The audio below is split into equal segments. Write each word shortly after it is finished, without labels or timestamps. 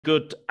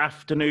Good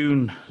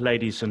afternoon,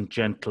 ladies and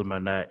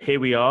gentlemen. Here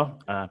we are,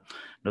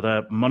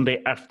 another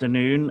Monday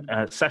afternoon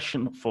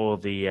session for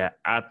the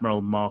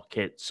Admiral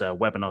Markets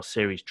webinar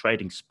series,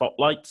 Trading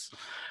Spotlights.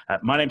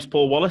 My name's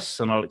Paul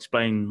Wallace, and I'll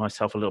explain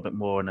myself a little bit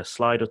more in a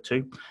slide or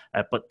two.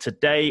 But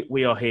today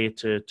we are here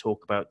to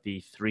talk about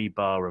the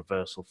three-bar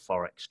reversal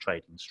Forex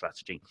trading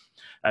strategy.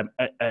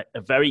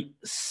 A very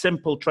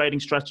simple trading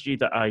strategy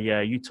that I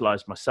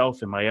utilize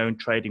myself in my own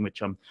trading,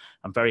 which I'm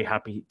very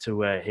happy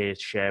to here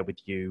share with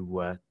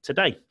you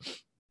today.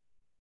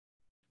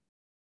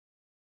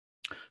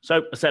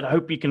 So I said, I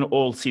hope you can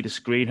all see the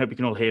screen. Hope you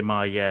can all hear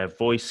my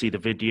voice, see the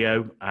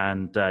video,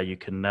 and you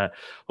can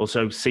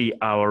also see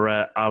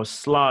our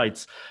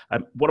slides.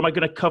 What am I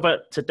going to cover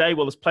today?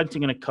 Well, there's plenty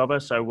I'm going to cover,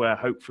 so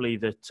hopefully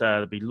that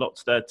there'll be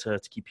lots there to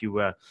keep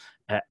you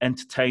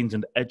entertained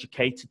and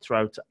educated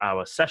throughout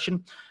our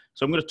session.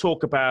 So I'm going to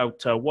talk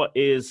about what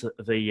is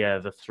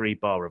the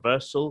three-bar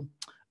reversal.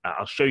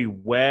 I'll show you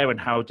where and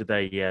how do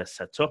they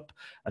set up.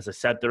 As I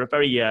said, they're a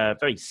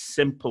very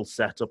simple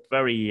setup,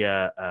 very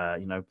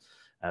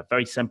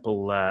very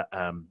simple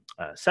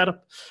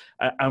setup.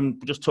 And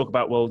we'll just talk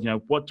about, well,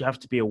 what do you have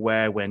to be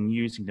aware when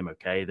using them,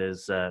 okay?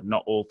 There's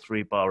not all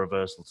three-bar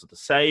reversals are the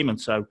same, and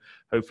so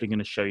hopefully I'm going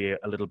to show you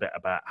a little bit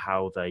about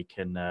how they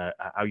can,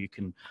 how you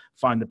can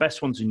find the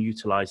best ones and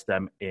utilize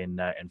them in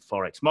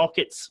Forex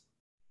markets.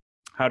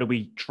 How do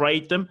we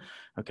trade them?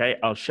 Okay,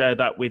 I'll share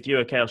that with you.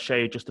 Okay, I'll show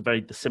you just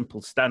the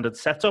simple standard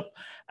setup.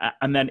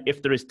 And then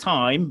if there is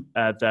time,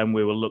 then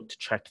we will look to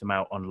check them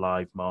out on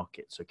live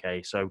markets.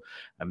 Okay, so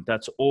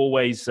that's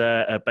always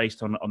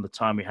based on the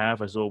time we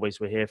have. As always,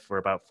 we're here for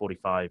about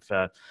 45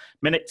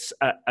 minutes.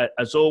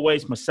 As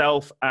always,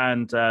 myself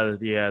and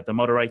the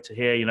moderator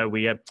here,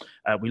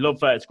 we love,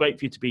 it's great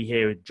for you to be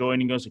here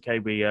joining us. Okay,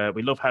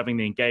 we love having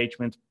the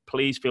engagement.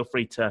 Please feel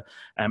free to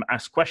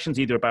ask questions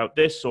either about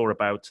this or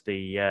about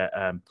the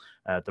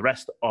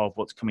rest of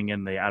what's coming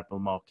in the Admiral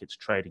Markets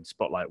Trading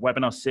Spotlight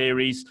webinar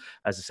series.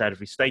 As I said, if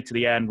we stay to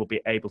the end, we'll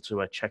be able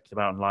to check them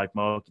out on live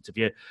markets. If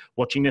you're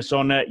watching this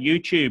on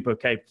YouTube,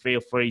 okay,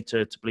 feel free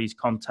to please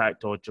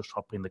contact or just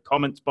hop in the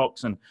comments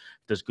box. And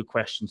if there's good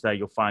questions there,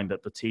 you'll find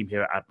that the team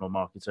here at Admiral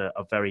Markets are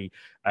very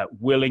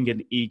willing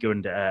and eager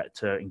and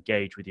to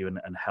engage with you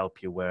and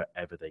help you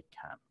wherever they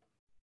can.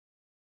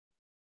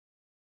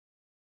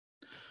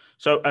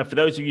 So for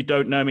those of you who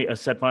don't know me,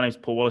 as I said, my name is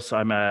Paul Wallace.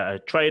 I'm a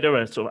trader,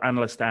 a sort of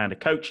analyst and a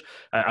coach.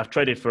 I've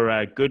traded for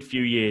a good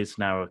few years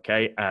now,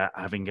 okay,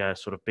 having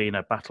sort of been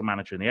a battle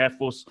manager in the Air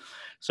Force.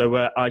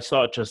 So I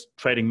started just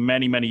trading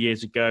many, many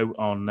years ago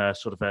on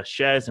sort of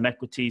shares and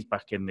equities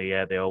back in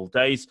the old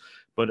days.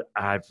 But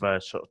I've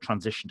sort of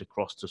transitioned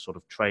across to sort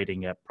of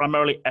trading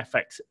primarily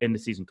FX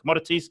indices and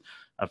commodities.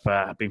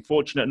 I've been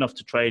fortunate enough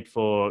to trade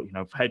for,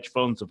 hedge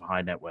funds of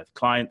high net worth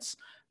clients.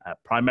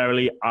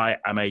 Primarily, I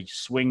am a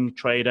swing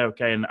trader,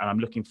 okay, and I'm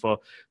looking to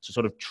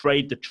sort of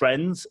trade the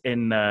trends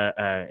in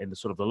the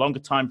sort of the longer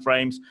time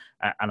frames,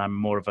 and I'm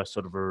more of a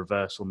sort of a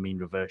reversal mean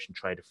reversion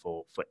trader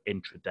for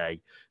intraday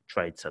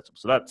trade setup.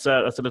 So that's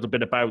a little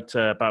bit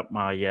about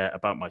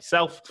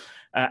myself,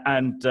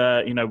 and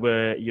as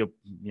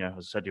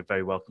I said, you're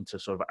very welcome to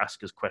sort of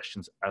ask us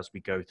questions as we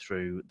go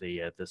through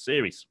the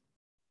series.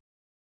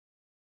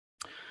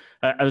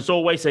 As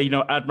always,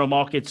 Admiral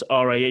Markets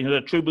are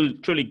a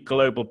truly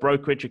global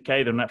brokerage.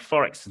 Okay, they're a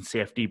Forex and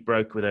CFD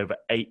broker with over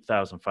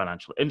 8,000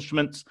 financial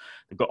instruments.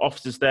 They've got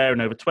offices there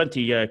in over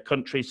 20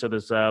 countries, so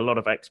there's a lot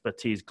of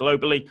expertise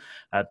globally.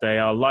 They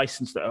are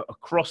licensed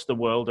across the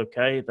world.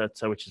 Okay,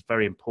 which is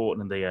very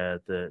important in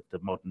the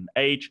modern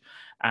age.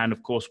 And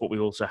of course, what we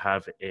also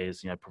have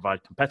is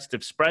provide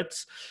competitive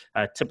spreads.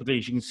 Typically,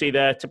 as you can see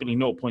there, typically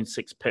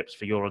 0.6 pips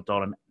for euro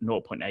dollar and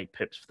 0.8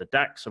 pips for the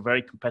DAX. So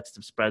very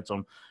competitive spreads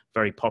on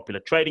very popular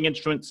trading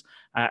instruments.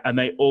 And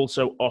they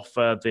also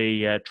offer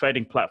the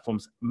trading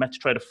platforms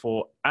MetaTrader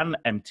 4 and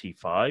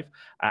MT5,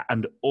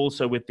 and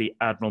also with the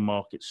Admiral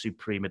Markets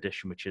Supreme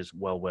Edition, which is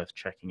well worth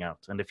checking out.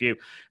 And if you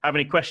have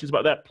any questions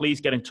about that,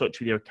 please get in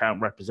touch with your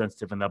account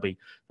representative, and they'll be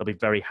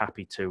very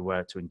happy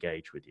to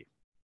engage with you.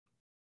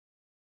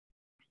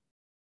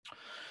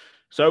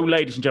 So,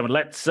 ladies and gentlemen,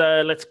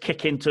 let's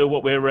kick into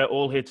what we're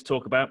all here to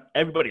talk about.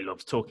 Everybody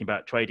loves talking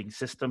about trading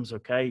systems,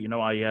 okay?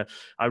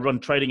 I run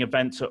trading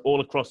events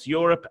all across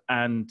Europe,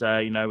 and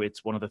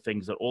it's one of the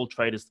things that all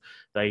traders,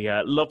 they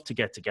love to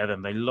get together,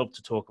 and they love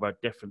to talk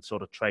about different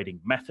sort of trading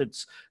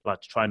methods,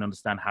 like to try and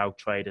understand how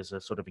traders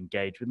are sort of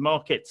engaged with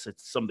markets.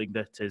 It's something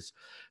that is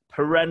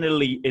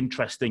perennially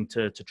interesting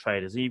to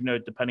traders, even though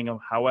depending on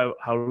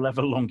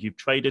however long you've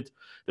traded,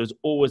 there's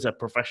always a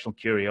professional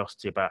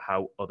curiosity about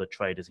how other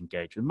traders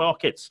engage with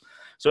markets.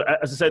 So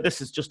as I said, this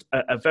is just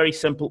a very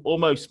simple,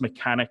 almost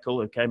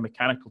mechanical, okay,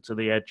 mechanical to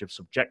the edge of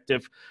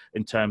subjective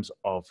in terms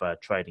of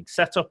trading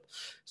setup.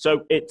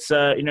 So it's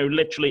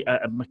literally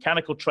a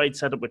mechanical trade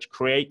setup which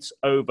creates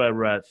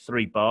over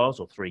 3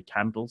 bars or 3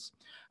 candles.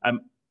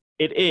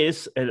 It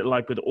is,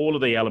 like with all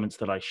of the elements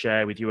that I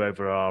share with you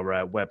over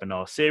our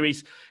webinar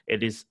series,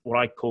 it is what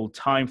I call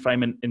time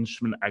frame and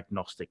instrument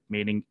agnostic,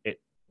 meaning it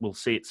will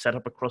see it set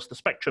up across the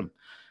spectrum.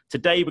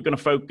 Today, we're going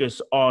to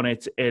focus on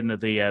it in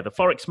the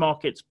Forex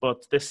markets,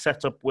 but this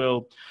setup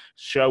will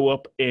show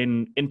up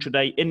in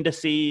intraday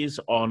indices,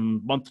 on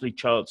monthly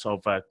charts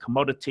of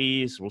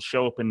commodities, it will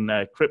show up in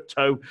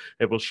crypto,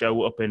 it will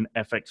show up in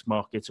FX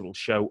markets, it will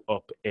show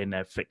up in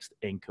fixed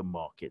income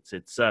markets.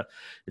 It's a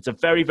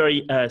very,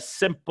 very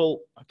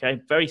simple,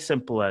 okay, very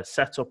simple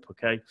setup,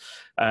 okay,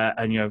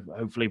 and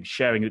hopefully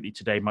sharing with you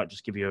today might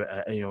just give you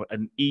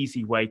an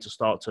easy way to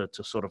start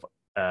to sort of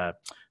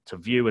to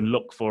view and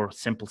look for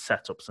simple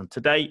setups. And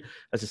today,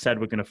 as I said,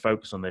 we're going to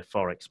focus on the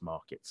Forex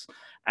markets.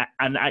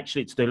 And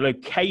actually, it's the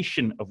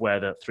location of where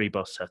the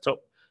 3-bar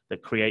setup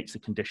that creates the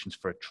conditions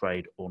for a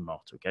trade or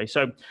not. Okay,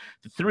 so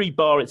the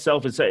 3-bar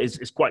itself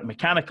is quite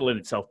mechanical in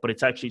itself, but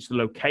it's the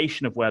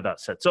location of where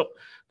that sets up,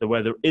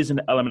 where there is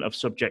an element of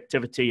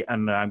subjectivity,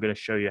 and I'm going to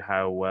show you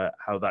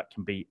how that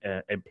can be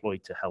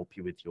employed to help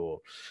you with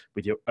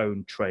your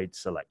own trade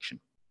selection.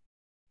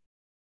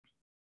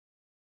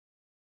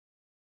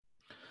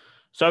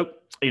 So,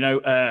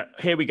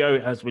 here we go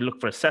as we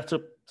look for a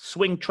setup.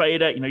 Swing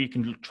trader, you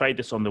can trade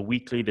this on the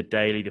weekly, the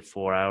daily, the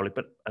 4-hourly.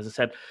 But as I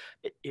said,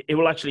 it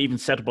will actually even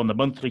set up on the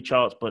monthly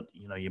charts, but,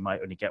 you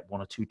might only get 1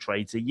 or 2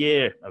 trades a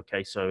year.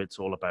 Okay, so it's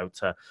all about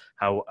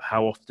how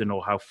often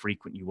or how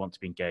frequent you want to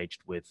be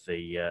engaged with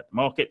the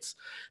markets.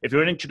 If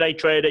you're an intraday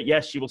trader,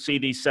 yes, you will see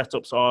these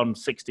setups on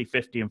 60,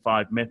 50, and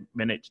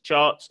 5-minute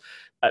charts.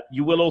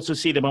 You will also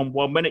see them on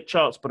 1-minute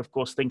charts, but of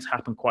course, things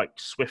happen quite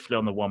swiftly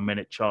on the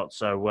 1-minute chart.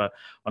 So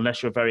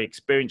unless you're a very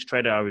experienced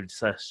trader, I would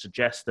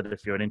suggest that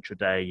if you're an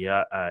intraday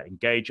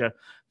engager,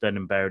 then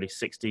invariably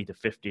 60 to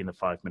 50 in the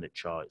 5-minute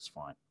chart is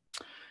fine.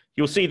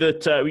 You'll see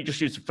that we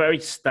just use a very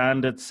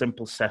standard,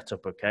 simple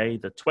setup, okay?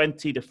 The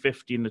 20, the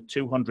 50, and the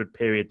 200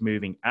 period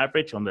moving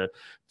average on the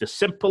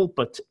simple,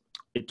 but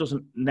it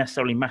doesn't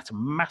necessarily matter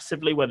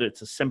massively whether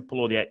it's a simple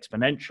or the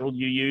exponential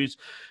you use.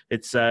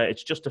 It's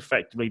just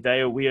effectively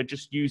we are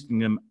just using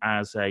them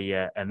as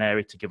an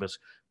area to give us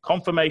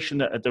confirmation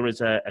that there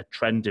is a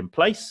trend in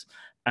place,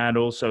 and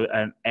also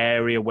an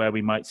area where we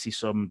might see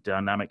some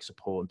dynamic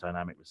support and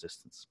dynamic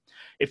resistance.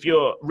 If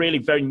you're really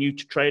very new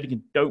to trading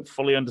and don't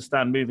fully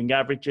understand moving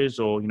averages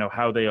or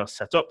how they are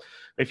set up,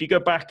 if you go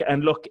back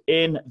and look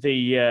in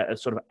the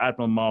sort of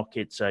Admiral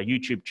Markets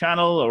YouTube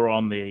channel or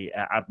on the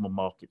Admiral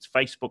Markets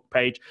Facebook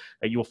page,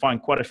 you will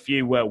find quite a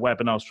few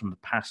webinars from the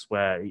past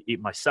where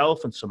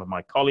myself and some of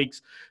my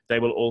colleagues, they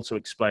will also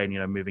explain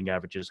moving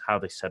averages, how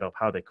they set up,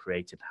 how they're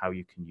created, how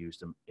you can use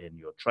them in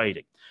your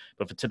trading.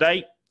 But for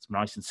today, it's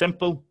nice and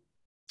simple.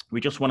 We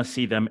just want to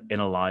see them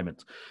in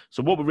alignment.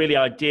 So what we're really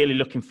ideally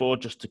looking for,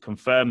 just to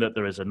confirm that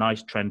there is a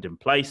nice trend in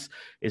place,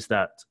 is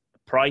that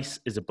price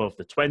is above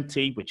the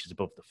 20, which is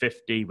above the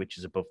 50, which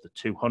is above the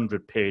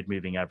 200 period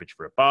moving average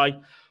for a buy,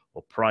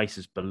 or price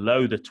is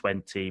below the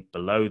 20,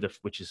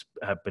 which is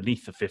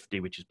beneath the 50,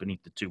 which is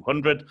beneath the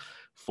 200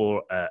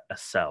 for a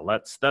sell.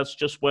 That's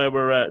just where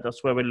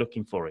we're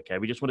looking for. Okay,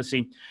 we just want to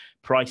see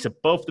price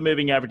above the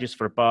moving averages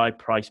for a buy,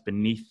 price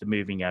beneath the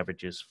moving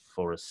averages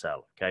for a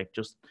sell. Okay,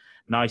 just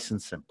nice and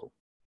simple.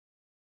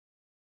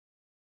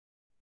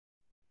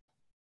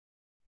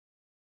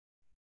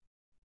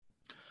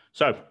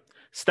 So,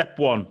 step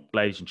 1,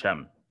 ladies and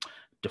gentlemen,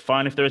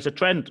 define if there is a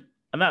trend.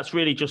 And that's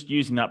really just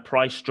using that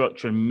price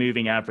structure and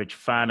moving average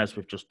fan as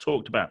we've just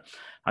talked about.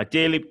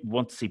 Ideally, we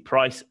want to see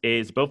price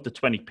is above the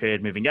 20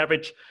 period moving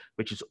average,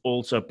 which is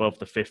also above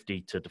the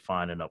 50 to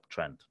define an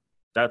uptrend.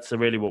 That's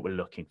really what we're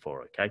looking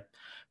for, okay?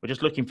 We're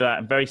just looking for that,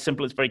 and very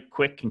simple. It's very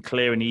quick and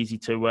clear and easy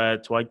to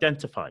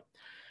identify.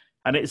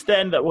 And it's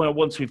then that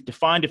once we've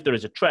defined if there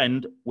is a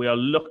trend, we are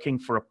looking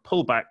for a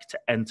pullback to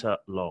enter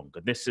long.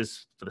 And this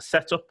is for the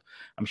setup.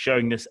 I'm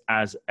showing this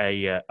as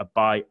a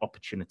buy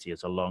opportunity,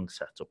 as a long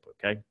setup,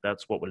 okay?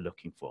 That's what we're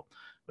looking for.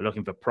 We're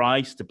looking for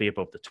price to be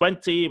above the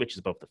 20, which is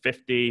above the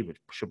 50, which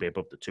should be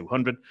above the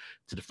 200,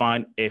 to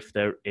define if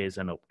there is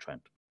an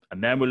uptrend.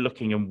 And then we're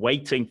looking and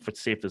waiting to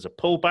see if there's a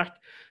pullback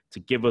to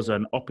give us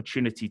an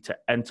opportunity to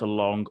enter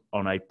long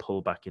on a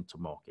pullback into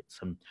markets.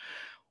 And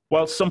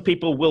while some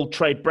people will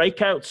trade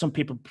breakouts, some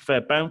people prefer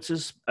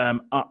bounces.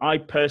 I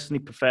personally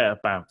prefer a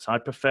bounce. I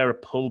prefer a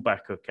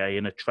pullback, okay,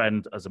 in a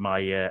trend as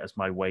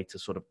my way to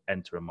sort of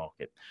enter a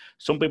market.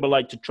 Some people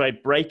like to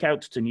trade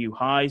breakouts to new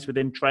highs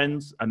within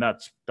trends, and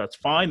that's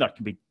fine. That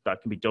can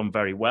be done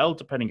very well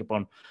depending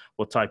upon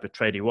what type of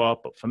trader you are.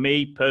 But for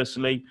me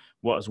personally,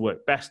 what has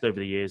worked best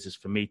over the years is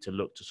for me to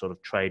look to sort of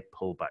trade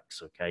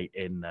pullbacks, okay,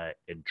 in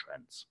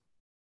trends.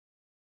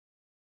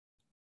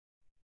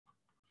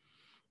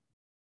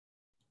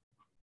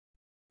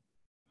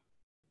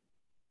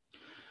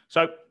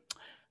 So,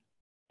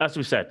 as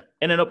we said,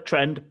 in an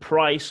uptrend,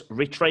 price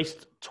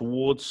retraced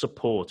towards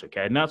support,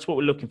 okay? And that's what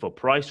we're looking for.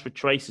 Price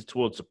retraces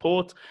towards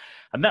support.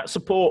 And that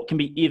support can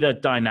be either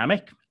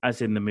dynamic,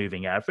 as in the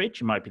moving average.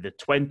 It might be the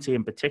 20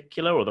 in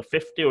particular, or the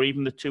 50, or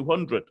even the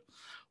 200.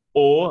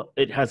 or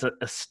it has a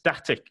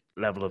static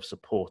level of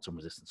support and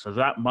resistance. So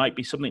that might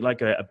be something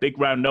like a big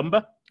round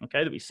number,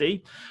 okay, that we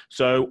see.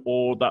 So,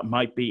 or that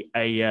might be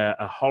a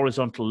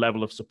horizontal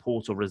level of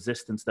support or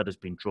resistance that has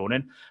been drawn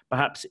in,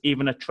 perhaps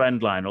even a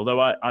trend line. Although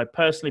I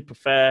personally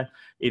prefer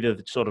either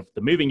the sort of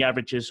the moving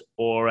averages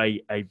or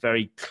a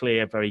very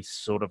clear, very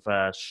sort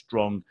of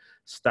strong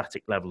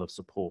static level of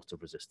support or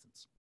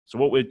resistance. So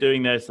what we're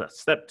doing there is that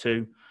step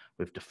 2.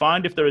 We've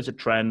defined if there is a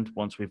trend.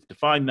 Once we've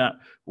defined that,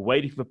 we're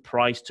waiting for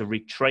price to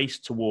retrace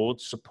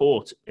towards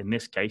support in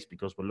this case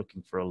because we're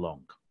looking for a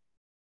long.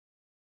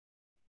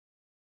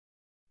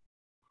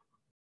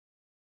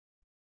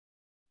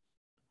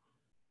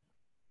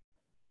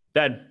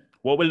 Then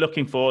what we're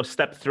looking for,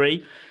 step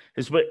 3,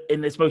 is we're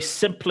in its most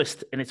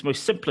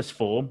simplest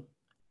form,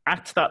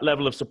 at that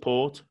level of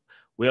support,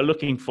 we are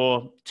looking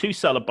for 2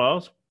 seller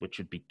bars, which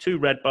would be 2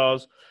 red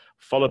bars,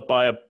 followed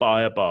by a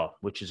buyer bar,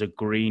 which is a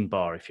green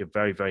bar if you're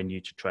very, very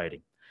new to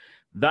trading.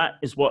 That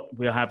is what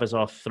we'll have as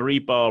our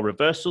 3-bar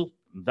reversal.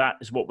 That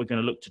is what we're going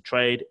to look to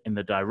trade in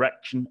the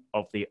direction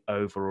of the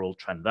overall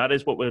trend. That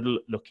is what we're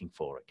looking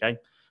for, okay?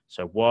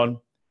 So 1,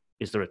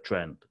 is there a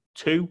trend?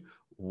 2,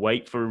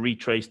 wait for a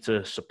retrace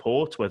to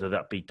support, whether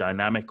that be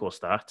dynamic or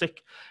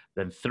static.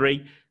 Then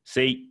 3,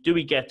 see, do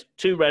we get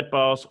 2 red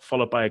bars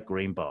followed by a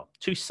green bar?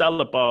 2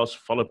 seller bars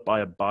followed by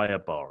a buyer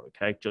bar,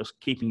 okay? Just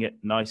keeping it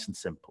nice and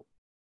simple.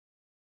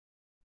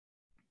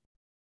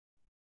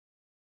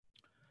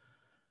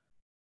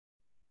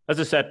 As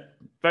I said,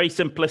 very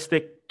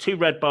simplistic, 2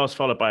 red bars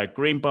followed by a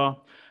green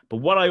bar. But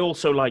what I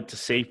also like to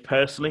see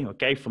personally,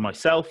 okay, for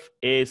myself,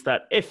 is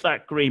that if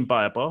that green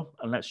buyer bar,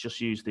 and let's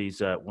just use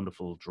these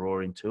wonderful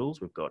drawing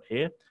tools we've got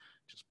here,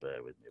 just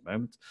bear with me a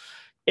moment.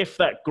 If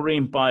that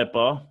green buyer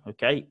bar,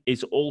 okay,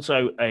 is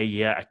also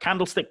a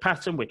candlestick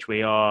pattern, which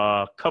we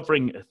are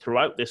covering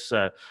throughout this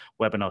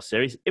webinar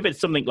series, if it's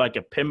something like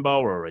a pin bar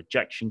or a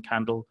rejection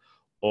candle,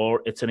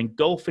 or it's an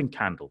engulfing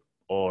candle,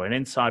 or an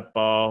inside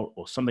bar,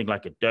 or something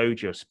like a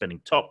doji or spinning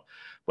top,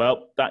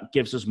 well, that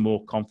gives us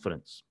more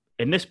confidence.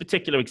 In this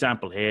particular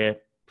example here,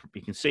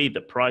 you can see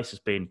the price has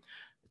been,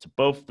 it's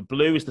above, the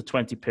blue is the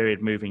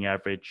 20-period moving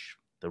average,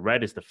 the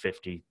red is the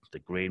 50, the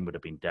green would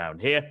have been down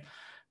here.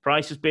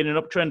 Price has been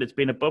an uptrend, it's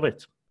been above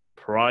it.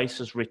 Price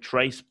has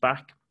retraced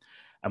back,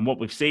 and what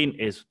we've seen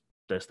is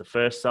there's the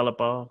first seller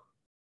bar,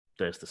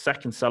 there's the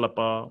second seller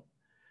bar,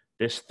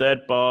 this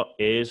third bar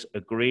is a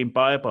green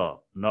buyer bar.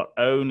 Not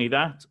only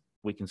that,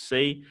 we can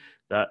see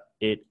that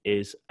it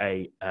is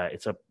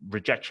it's a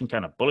rejection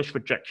candle, bullish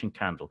rejection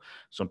candle.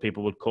 Some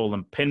people would call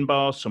them pin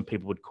bars. Some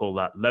people would call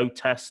that low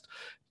test.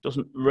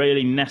 Doesn't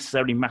really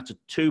necessarily matter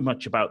too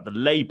much about the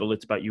label.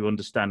 It's about you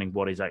understanding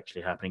what is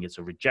actually happening. It's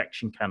a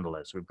rejection candle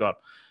there. So we've got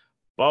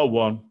bar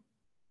 1,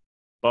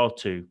 bar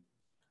 2,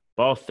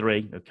 bar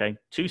 3, okay?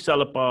 2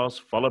 seller bars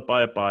followed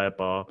by a buyer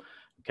bar,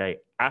 okay,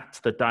 at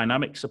the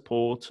dynamic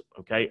support,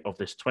 okay, of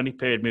this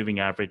 20-period moving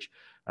average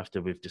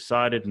after we've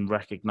decided and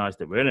recognized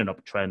that we're in an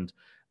uptrend,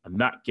 and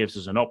that gives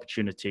us an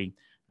opportunity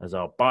as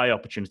our buy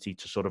opportunity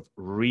to sort of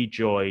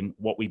rejoin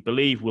what we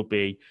believe will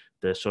be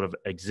the sort of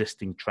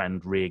existing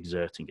trend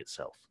re-exerting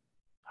itself.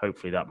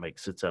 Hopefully that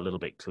makes it a little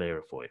bit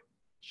clearer for you.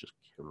 Let's just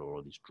kill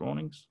all these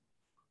drawings.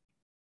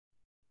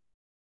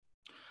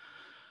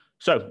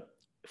 So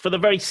for the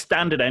very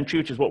standard entry,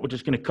 which is what we're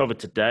just going to cover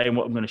today and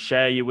what I'm going to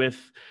share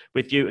with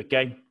you,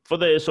 okay, for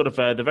the sort of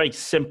the very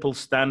simple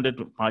standard,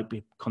 might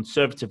be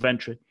conservative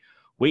entry,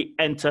 we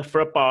enter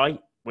for a buy,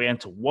 we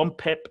enter 1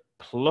 pip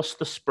plus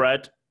the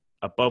spread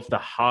above the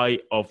high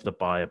of the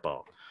buyer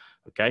bar.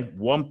 Okay,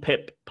 1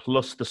 pip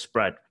plus the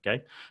spread.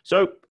 Okay,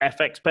 so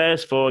FX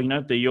pairs for, you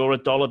know, the euro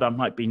dollar, that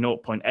might be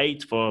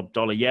 0.8. For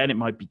dollar yen, it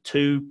might be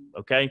 2.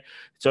 Okay,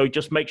 so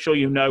just make sure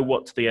you know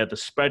what the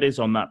spread is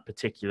on that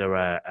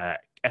particular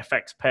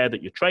FX pair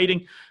that you're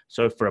trading.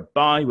 So for a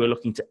buy, we're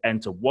looking to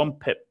enter 1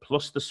 pip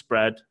plus the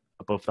spread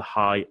above the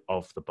high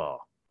of the bar.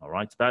 All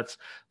right, that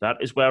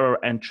is where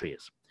our entry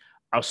is.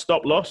 Our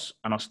stop loss,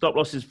 and our stop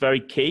loss is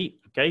very key,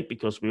 okay,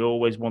 because we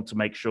always want to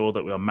make sure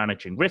that we are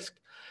managing risk.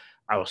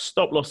 Our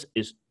stop loss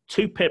is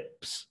 2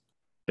 pips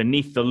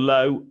beneath the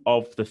low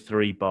of the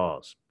 3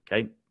 bars,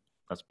 okay?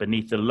 That's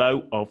beneath the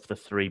low of the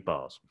 3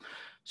 bars.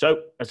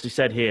 So, as we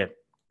said here,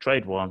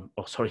 trade 1,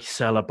 oh, sorry,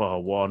 seller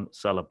bar 1,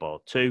 seller bar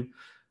 2,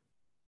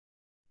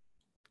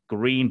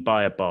 green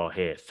buyer bar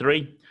here,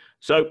 3.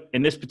 So,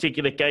 in this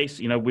particular case,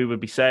 you know, we would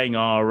be saying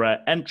our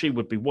entry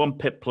would be 1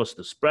 pip plus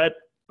the spread.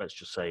 Let's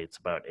just say it's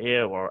about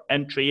here where our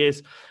entry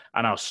is.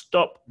 And our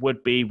stop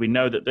would be, we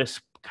know that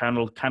this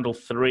candle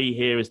 3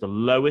 here is the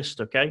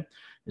lowest, okay?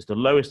 Is the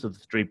lowest of the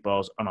 3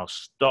 bars, and our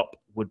stop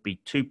would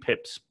be 2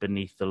 pips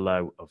beneath the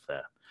low of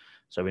there.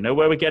 So we know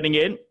where we're getting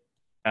in,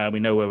 we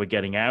know where we're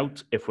getting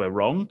out if we're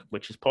wrong,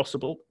 which is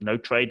possible. No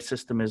trade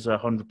system is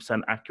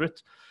 100%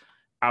 accurate.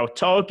 Our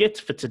target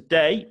for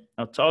today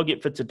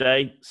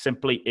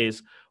simply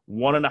is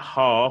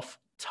 1.5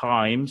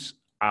 times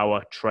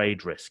our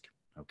trade risk,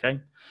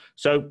 okay?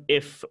 So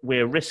if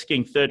we're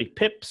risking 30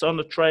 pips on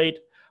the trade,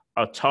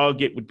 our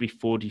target would be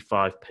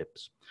 45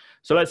 pips.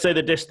 So let's say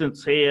the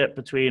distance here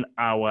between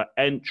our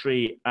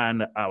entry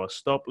and our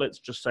stop, let's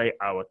just say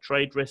our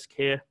trade risk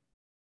here.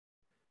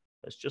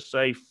 Let's just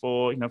say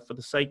for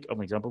the sake of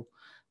an example,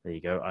 there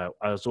you go.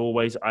 As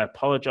always, I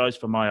apologize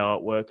for my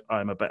artwork.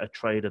 I'm a better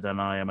trader than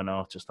I am an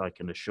artist, I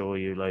can assure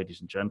you,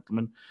 ladies and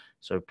gentlemen.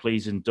 So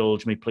please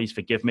indulge me, please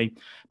forgive me.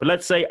 But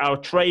let's say our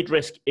trade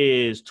risk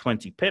is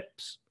 20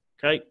 pips,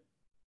 okay?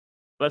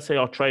 Let's say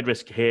our trade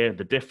risk here,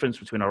 the difference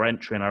between our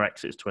entry and our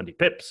exit is 20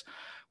 pips.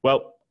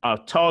 Well, our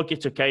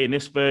target, okay, in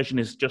this version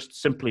is just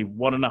simply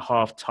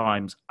 1.5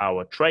 times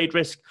our trade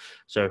risk.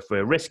 So if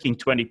we're risking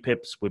 20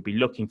 pips, we'd be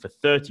looking for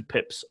 30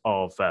 pips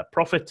of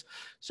profit.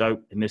 So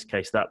in this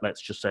case,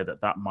 let's just say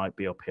that might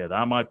be up here.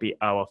 That might be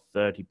our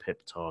 30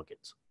 pip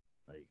target.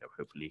 There you go.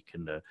 Hopefully you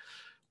can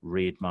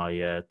read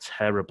my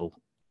terrible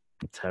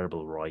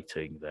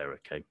writing there,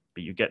 okay?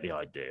 But you get the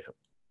idea.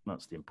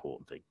 That's the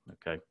important thing,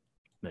 okay?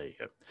 There you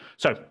go.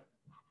 So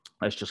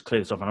let's just clear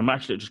this off. And I'm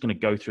actually just going to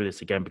go through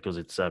this again because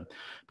it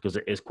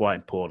is quite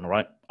important, all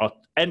right? Our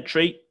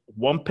entry,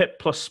 1 pip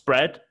plus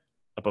spread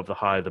above the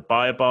high of the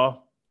buyer bar.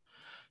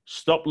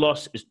 Stop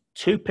loss is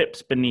 2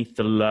 pips beneath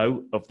the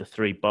low of the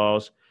 3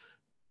 bars.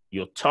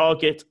 Your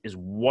target is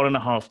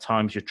 1.5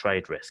 times your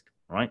trade risk,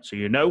 all right? So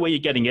you know where you're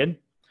getting in,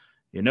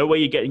 you know where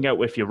you're getting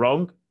out if you're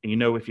wrong, and you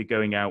know if you're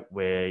going out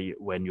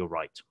when you're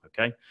right,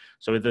 okay?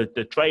 So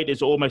the trade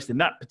is almost, in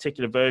that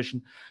particular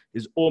version,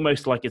 is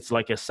almost like it's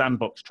like a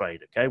sandbox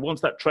trade, okay?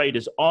 Once that trade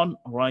is on,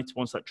 all right,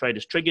 once that trade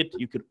is triggered,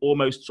 you could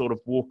almost sort of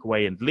walk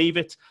away and leave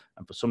it.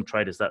 And for some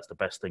traders, that's the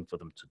best thing for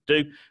them to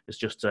do. It's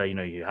just,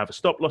 you have a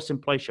stop loss in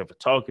place, you have a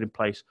target in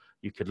place,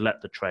 you could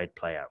let the trade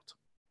play out.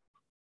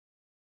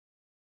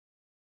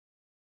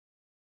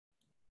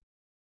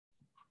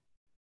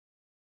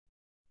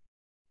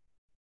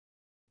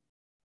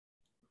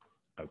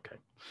 Okay,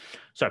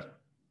 so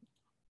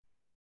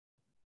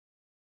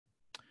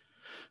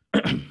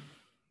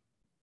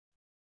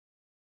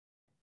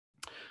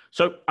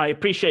so I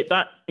appreciate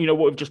that. What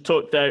we've just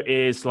talked there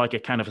is like a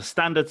kind of a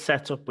standard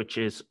setup, which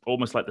is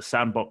almost like the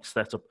sandbox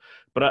setup.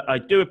 But I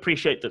do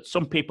appreciate that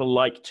some people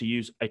like to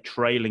use a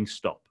trailing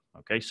stop.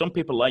 Okay, some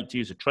people like to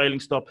use a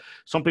trailing stop.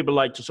 Some people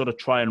like to sort of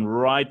try and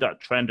ride that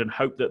trend and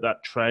hope that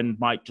that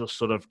trend might just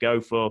sort of go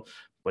for,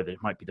 whether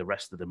it might be the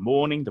rest of the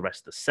morning, the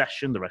rest of the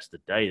session, the rest of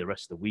the day, the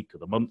rest of the week or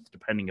the month,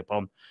 depending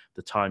upon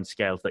the time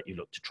scales that you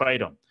look to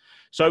trade on.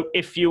 So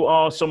if you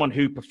are someone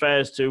who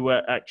prefers to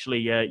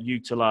actually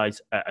utilize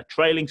a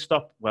trailing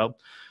stop, well,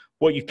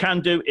 what you can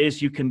do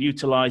is you can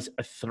utilize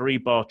a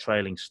 3-bar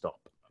trailing stop,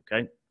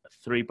 okay?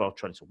 A 3-bar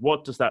trailing stop.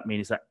 What does that mean?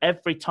 Is that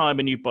every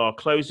time a new bar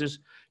closes,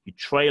 you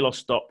trail or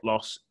stop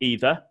loss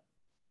either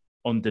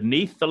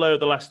underneath the low of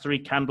the last 3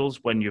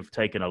 candles when you've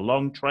taken a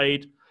long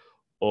trade,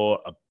 or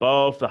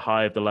above the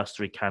high of the last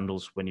 3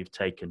 candles when you've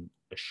taken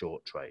a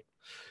short trade.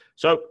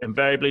 So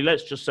invariably,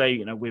 let's just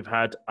say, we've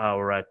had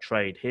our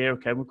trade here.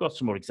 Okay, we've got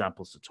some more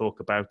examples to talk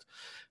about.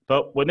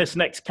 But when this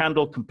next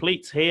candle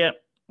completes here,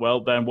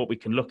 well, then what we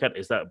can look at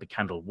is that would be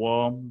candle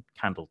 1,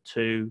 candle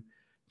 2,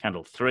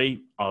 candle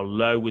 3. Our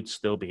low would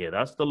still be here.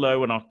 That's the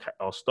low, and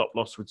our stop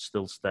loss would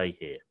still stay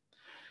here.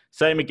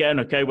 Same again,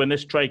 okay, when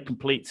this trade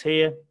completes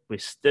here, we're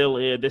still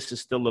here. This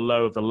is still the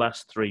low of the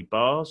last 3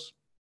 bars.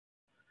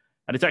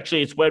 And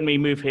it's when we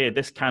move here,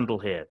 this candle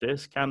here,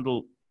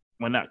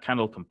 when that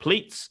candle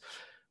completes,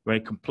 when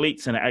it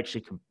completes and it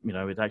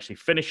actually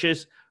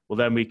finishes, well,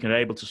 then we can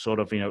able to sort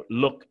of,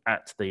 look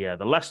at the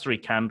last 3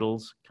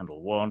 candles,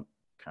 candle 1,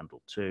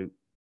 candle 2,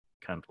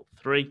 candle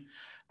 3,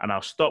 and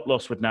our stop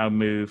loss would now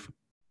move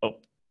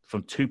up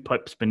from 2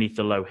 pips beneath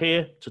the low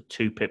here to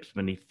 2 pips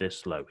beneath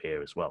this low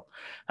here as well.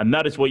 And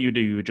that is what you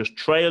do. You just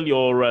trail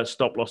your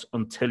stop loss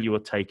until you are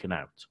taken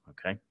out,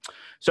 okay?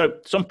 So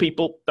some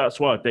people, that's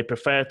why they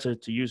prefer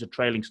to use a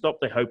trailing stop.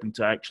 They're hoping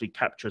to actually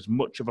capture as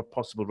much of a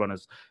possible run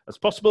as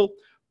possible.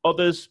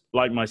 Others,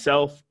 like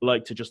myself,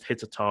 like to just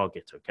hit a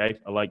target, okay?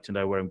 I like to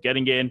know where I'm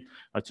getting in.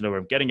 I like to know where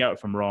I'm getting out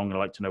if I'm wrong. I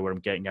like to know where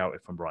I'm getting out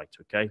if I'm right,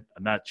 okay?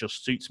 And that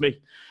just suits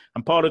me.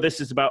 And part of this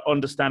is about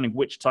understanding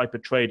which type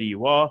of trader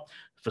you are.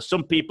 For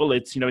some people,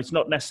 it's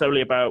not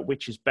necessarily about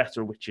which is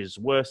better, which is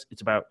worse.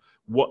 It's about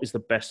what is the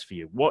best for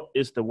you. What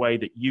is the way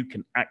that you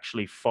can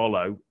actually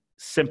follow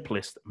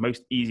simplest,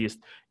 most easiest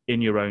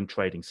in your own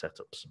trading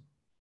setups.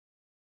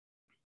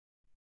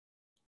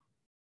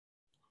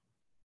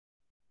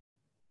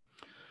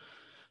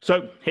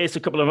 So here's a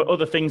couple of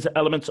other things,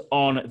 elements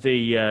on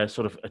the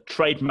sort of a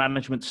trade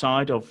management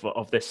side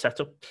of this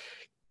setup.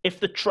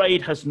 If the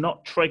trade has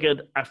not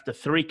triggered after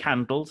 3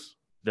 candles,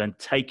 then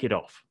take it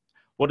off.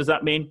 What does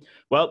that mean?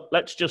 Well,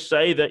 let's just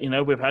say that,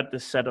 we've had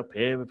this setup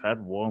here. We've had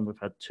 1, we've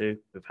had 2,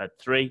 we've had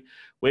 3.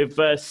 We've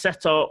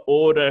set our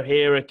order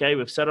here, okay?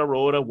 We've set our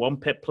order, 1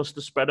 pip plus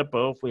the spread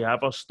above. We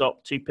have our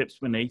stop, 2 pips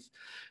beneath.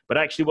 But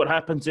actually what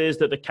happens is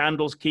that the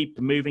candles keep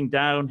moving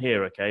down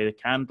here, okay? The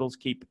candles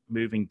keep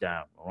moving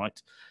down, all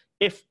right?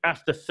 If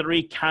after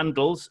 3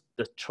 candles,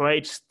 the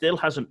trade still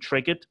hasn't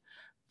triggered,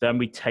 then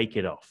we take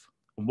it off.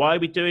 Why are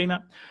we doing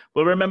that?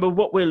 Well, remember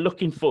what we're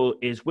looking for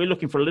is we're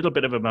looking for a little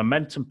bit of a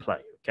momentum play,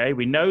 okay?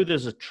 We know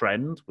there's a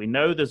trend. We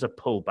know there's a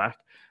pullback.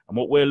 And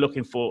what we're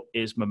looking for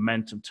is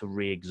momentum to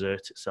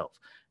re-exert itself.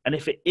 And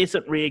if it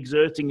isn't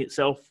re-exerting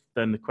itself,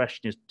 then the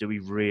question is, do we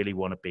really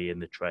want to be in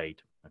the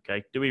trade?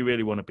 Okay, do we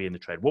really want to be in the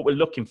trade? What we're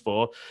looking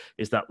for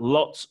is that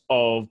lots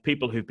of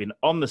people who've been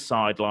on the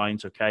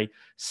sidelines, okay,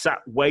 sat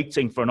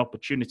waiting for an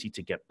opportunity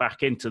to get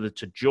back into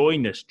to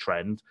join this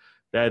trend.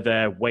 They're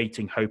there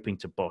waiting, hoping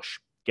to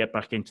get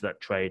back into that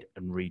trade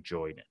and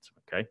rejoin it,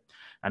 okay?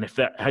 And if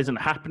that isn't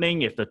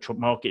happening, if the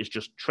market is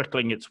just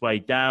trickling its way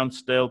down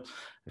still,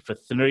 if for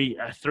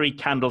three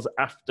candles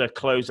after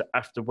close,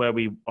 after where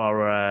we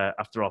are,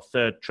 after our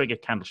third trigger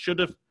candle should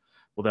have,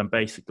 well, then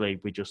basically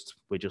we're just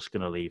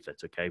going to leave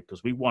it, okay?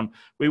 Because we want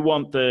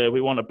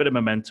a bit of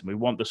momentum. We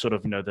want the sort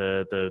of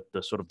the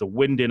sort of the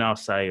wind in our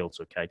sails,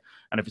 okay?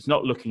 And if it's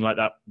not looking like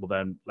that, well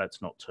then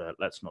let's not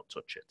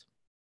touch it,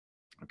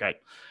 okay?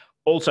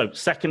 Also,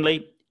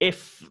 secondly,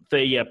 if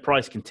the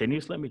price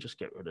continues, let me just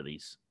get rid of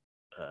these.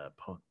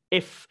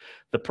 If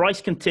the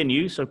price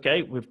continues,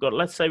 okay,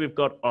 let's say we've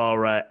got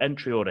our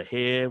entry order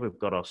here, we've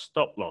got our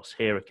stop loss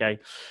here, okay.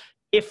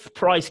 If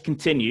price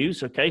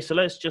continues, okay, so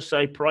let's just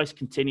say price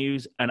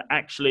continues and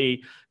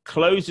actually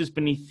closes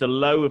beneath the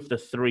low of the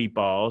 3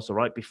 bars, all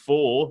right,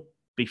 before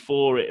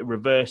it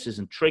reverses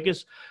and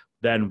triggers,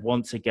 then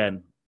once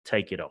again,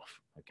 take it off,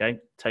 okay?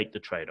 Take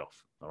the trade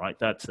off, all right?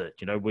 That's it.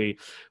 You know, we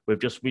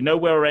know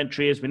where our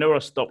entry is, we know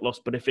our stop loss,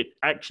 but if it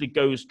actually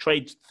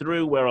trades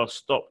through where our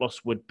stop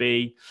loss would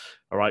be,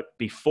 all right,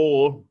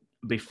 before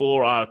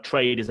our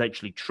trade is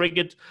actually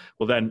triggered,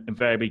 well then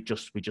invariably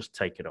we just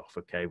take it off,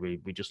 okay? We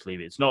just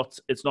leave it. It's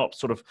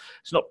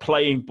not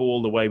playing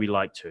ball the way we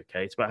like to,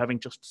 okay? It's about having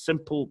just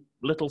simple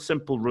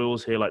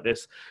rules here like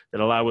this that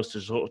allow us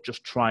to sort of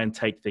just try and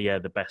take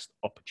the best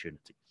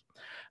opportunities.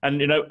 And,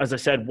 you know, as I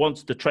said,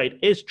 once the trade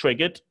is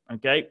triggered,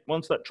 okay,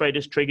 once that trade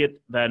is triggered,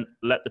 then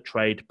let the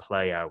trade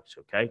play out,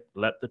 okay?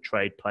 Let the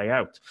trade play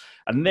out.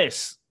 And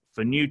this,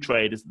 for new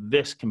traders,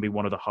 this can be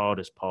one of the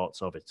hardest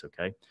parts of it,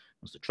 okay?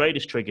 Once the trade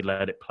is triggered,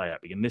 let it play out.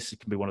 And this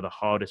can be one of the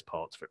hardest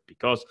parts for it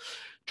because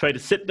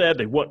traders sit there,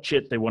 they watch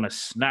it, they want to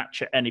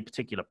snatch at any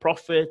particular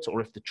profit,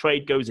 or if the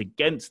trade goes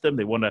against them,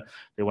 they want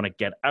to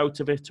get out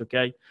of it,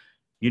 okay?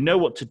 You know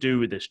what to do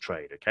with this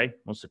trade, okay?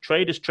 Once the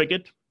trade is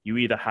triggered, you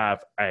either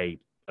have a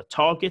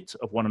target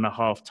of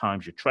 1.5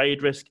 times your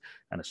trade risk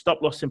and a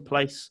stop loss in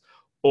place,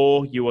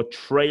 or you are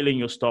trailing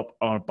your stop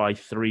by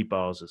 3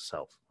 bars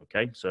itself,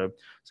 okay? So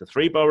it's a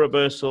 3-bar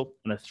reversal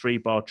and a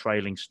 3-bar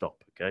trailing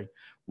stop, okay?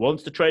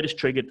 Once the trade is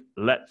triggered,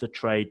 let the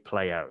trade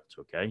play out,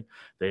 okay?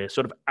 The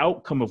sort of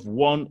outcome of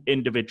one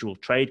individual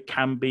trade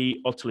can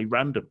be utterly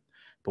random.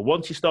 But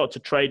once you start to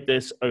trade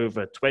this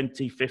over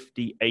 20,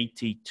 50,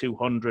 80,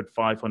 200,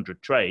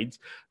 500 trades,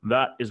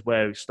 that is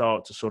where we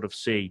start to sort of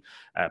see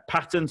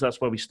patterns.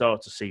 That's where we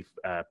start to see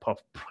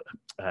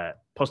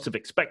positive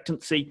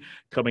expectancy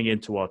coming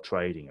into our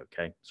trading,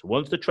 okay? So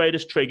once the trade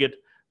is triggered,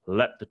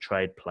 let the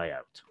trade play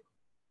out.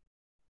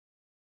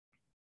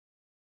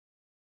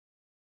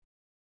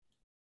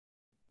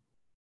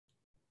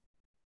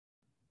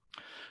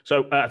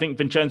 So I think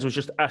Vincenzo was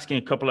just asking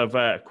a couple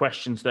of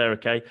questions there,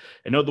 okay?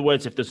 In other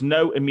words, if there's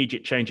no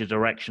immediate change of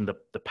direction,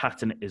 the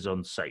pattern is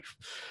unsafe.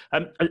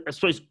 I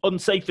suppose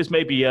unsafe is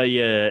maybe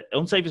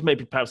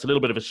perhaps a little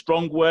bit of a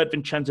strong word,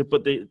 Vincenzo,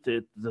 but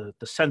the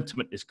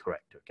sentiment is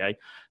correct, okay?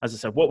 As I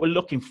said, what we're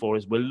looking for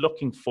is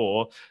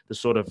the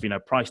sort of,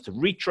 price to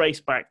retrace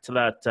back to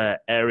that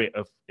area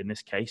of, in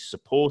this case,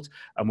 support,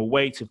 and we're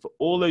waiting for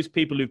all those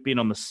people who've been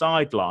on the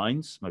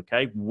sidelines,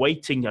 okay,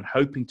 waiting and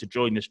hoping to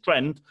join this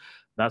trend.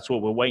 That's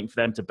what we're waiting for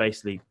them to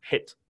basically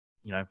hit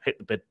the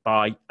bid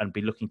buy and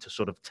be looking to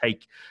sort of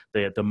take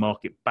the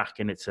market back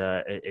in its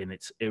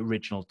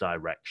original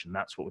direction.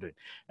 That's what we're doing.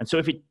 And so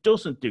if it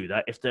doesn't do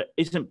that, if there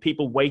isn't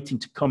people waiting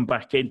to come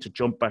back in, to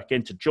jump back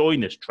in, to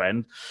join this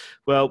trend,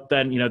 well,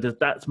 then,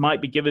 that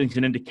might be giving us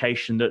an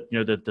indication that,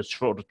 the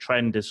sort of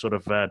trend is sort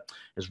of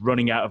is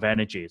running out of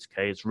energy.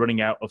 It's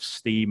running out of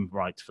steam,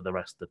 right, for the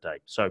rest of the day.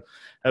 So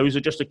those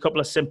are just a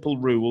couple of simple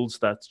rules.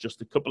 That's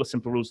just a couple of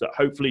simple rules that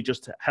hopefully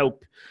just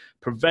help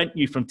prevent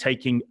you from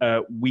taking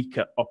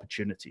weaker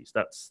opportunities.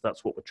 That's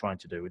what we're trying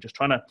to do. We're just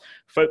trying to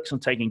focus on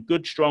taking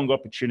good, strong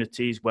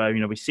opportunities where,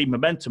 we see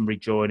momentum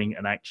rejoining,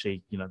 and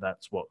actually,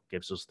 that's what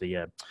gives us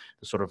the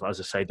sort of, as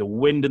I say, the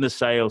wind in the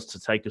sails to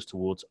take us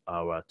towards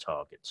our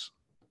targets.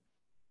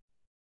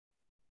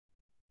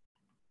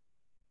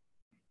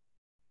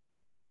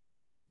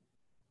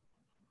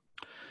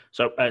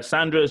 So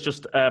Sandra has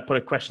just put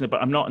a question,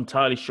 but I'm not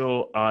entirely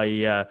sure.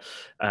 I'm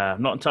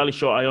not entirely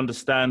sure I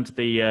understand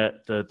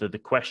the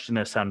question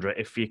there, Sandra.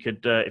 If you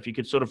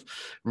could sort of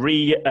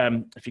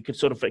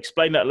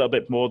explain that a little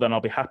bit more, then I'll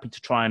be happy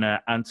to try and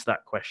answer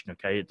that question.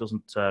 Okay, it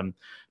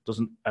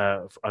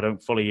I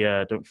don't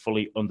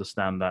fully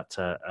understand that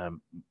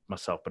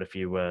myself. But if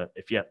you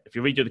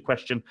redo the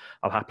question,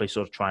 I'll happily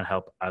sort of try and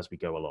help as we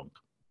go along.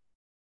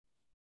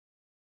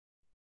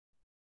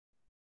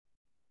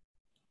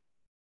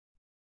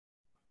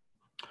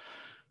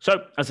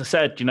 So, as I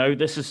said,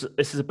 this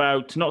is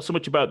about not so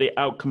much about the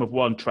outcome of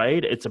one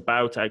trade. It's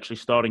about actually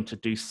starting to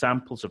do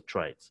samples of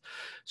trades.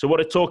 So, what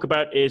I talk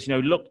about is,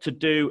 look to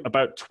do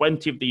about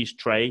 20 of these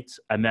trades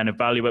and then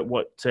evaluate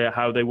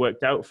how they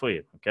worked out for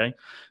you. Okay,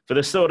 for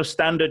the sort of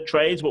standard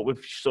trades, what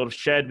we've sort of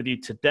shared with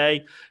you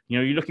today,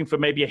 you're looking for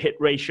maybe a hit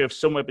ratio of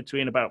somewhere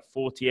between about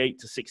 48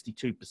 to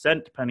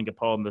 62%, depending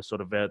upon the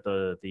sort of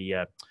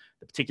the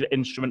particular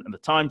instrument and the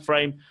time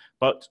frame,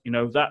 but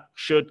that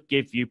should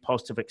give you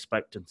positive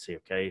expectancy.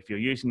 Okay, if you're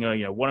using a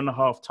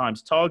 1.5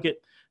 times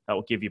target, that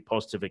will give you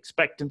positive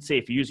expectancy.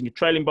 If you're using a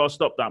trailing bar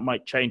stop, that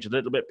might change a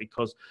little bit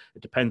because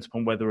it depends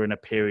upon whether we're in a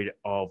period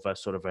of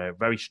sort of a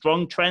very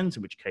strong trends,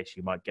 in which case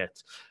you might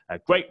get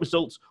great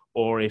results,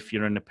 or if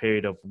you're in a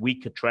period of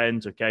weaker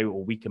trends, okay,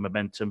 or weaker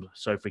momentum.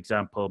 So, for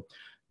example,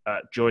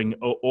 during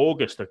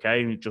August,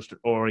 okay,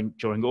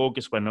 during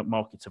August when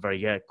markets are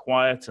very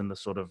quiet and the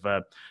sort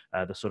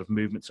of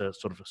movements are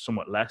sort of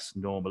somewhat less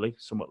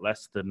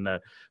than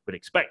we'd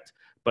expect.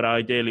 But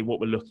ideally, what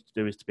we're looking to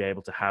do is to be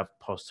able to have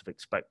positive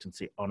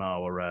expectancy on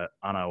our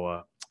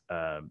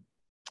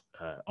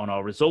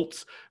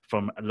results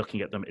from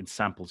looking at them in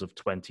samples of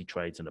 20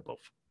 trades and above.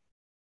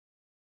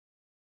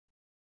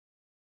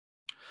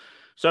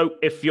 So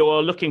if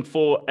you're looking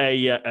for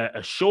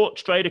a short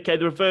trade, okay,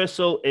 the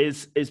reversal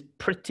is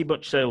pretty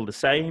much still the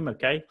same,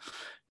 okay?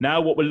 Now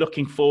what we're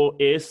looking for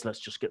is, let's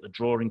just get the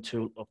drawing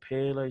tool up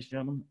here, ladies and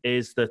gentlemen,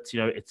 is that,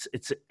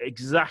 it's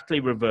exactly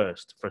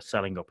reversed for a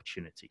selling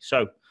opportunity.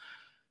 So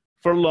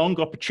for a long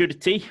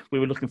opportunity, we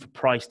were looking for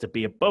price to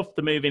be above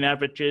the moving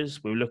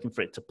averages. We were looking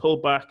for it to pull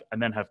back and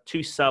then have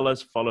two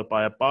sellers followed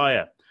by a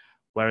buyer.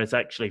 Whereas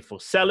actually for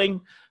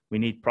selling, we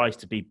need price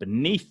to be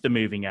beneath the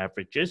moving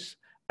averages.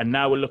 And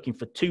now we're looking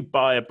for two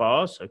buyer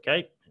bars,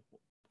 okay,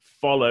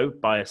 followed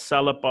by a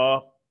seller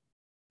bar,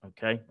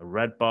 okay, a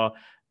red bar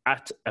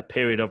at a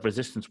period of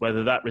resistance,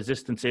 whether that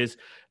resistance is,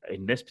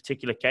 in this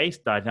particular case,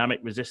 dynamic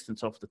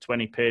resistance off the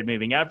 20-period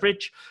moving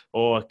average,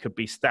 or it could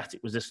be static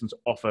resistance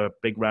off a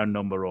big round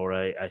number or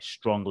a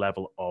strong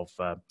level of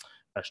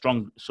a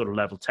strong sort of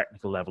level,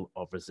 technical level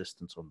of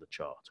resistance on the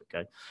chart.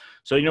 Okay,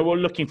 so what we're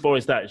looking for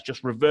is that it's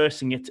just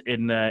reversing it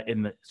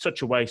in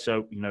such a way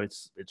so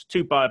it's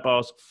two buy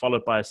bars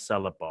followed by a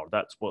seller bar.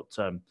 That's what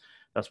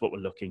we're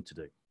looking to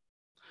do.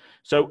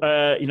 So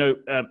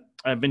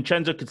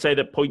Vincenzo could say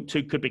that point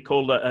 2 could be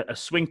called a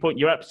swing point.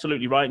 You're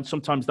absolutely right, and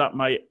sometimes that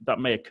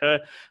may occur.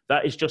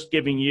 That is just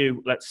giving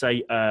you, let's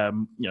say,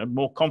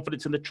 more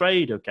confidence in the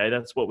trade. Okay,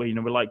 that's what we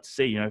like to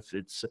see.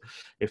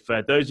 If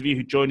those of you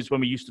who joined us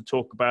when we used to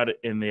talk about it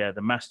in the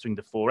Mastering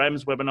the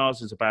 4Ms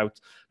webinars, is about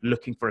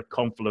looking for a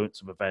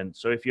confluence of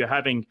events. So if you're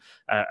having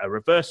a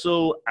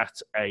reversal at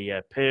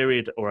a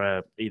period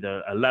or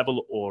either a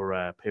level or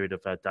a period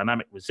of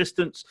dynamic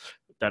resistance,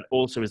 that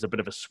also is a bit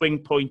of a swing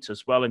point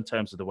as well in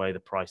terms of the way the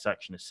price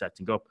action is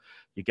setting up.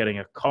 You're getting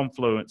a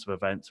confluence of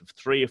events of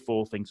 3 or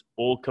 4 things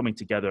all coming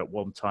together at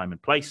one time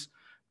and place.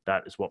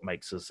 That is what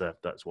makes us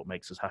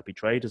happy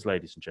traders,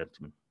 ladies and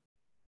gentlemen.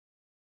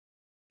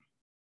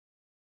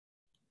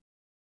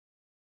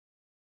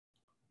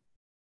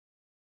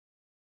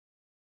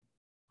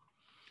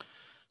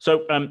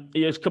 So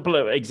there's a couple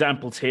of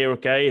examples here,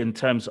 okay, in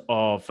terms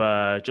of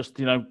just,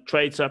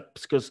 trade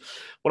ups, because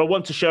what I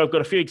want to show, I've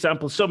got a few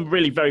examples, some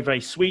really very,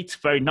 very sweet,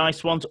 very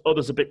nice ones,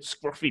 others a bit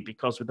scruffy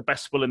because with the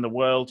best will in the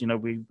world,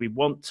 we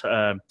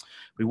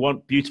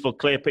want beautiful,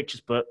 clear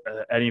pictures, but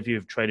any of you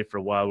who've traded for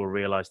a while will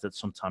realize that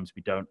sometimes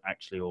we don't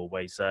actually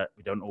always,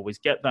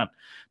 get that.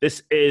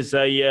 This is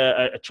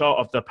a chart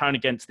of the pound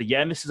against the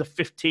yen. This is a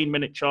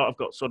 15-minute chart. I've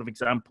got sort of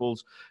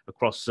examples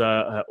across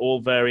all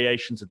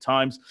variations of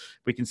times.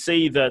 We can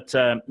see that,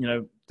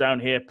 down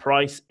here,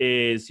 price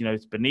is,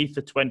 it's beneath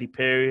the 20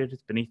 period,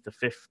 it's beneath the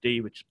 50,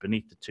 which is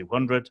beneath the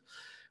 200.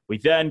 We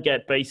then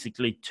get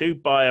basically 2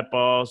 buyer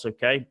bars,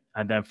 okay,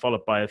 and then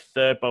followed by a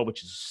third bar,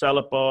 which is a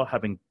seller bar,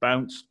 having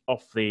bounced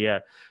off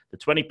the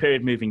 20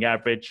 period moving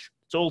average.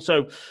 It's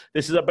also,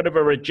 this is a bit of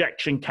a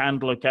rejection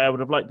candle, okay. I would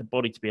have liked the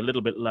body to be a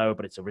little bit lower,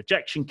 but it's a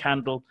rejection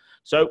candle.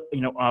 So,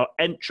 our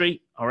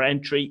entry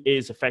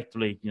is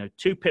effectively,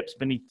 2 pips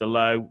beneath the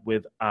low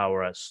with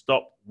our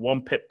stop,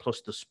 1 pip plus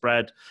the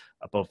spread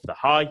above the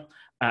high,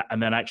 and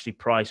then actually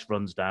price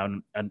runs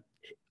down. And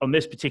on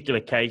this particular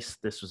case,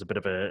 this was a bit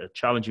of a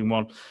challenging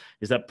one,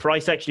 is that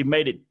price actually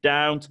made it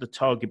down to the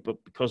target, but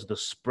because of the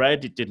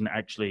spread, it didn't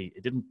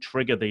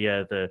trigger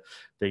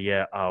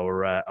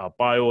our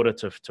buy order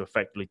to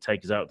effectively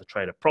take us out of the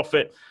trade of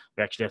profit.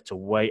 We actually had to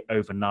wait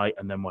overnight,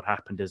 and then what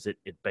happened is it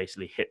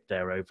basically hit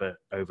there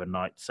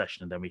overnight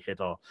session, and then we hit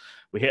our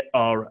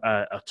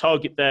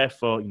target there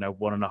for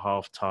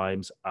 1.5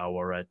 times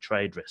our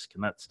trade risk.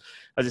 And that's,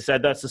 as I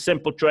said, that's a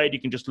simple trade.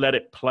 You can just let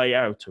it play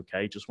out.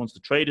 Okay, just once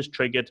the trade is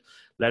triggered,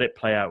 let it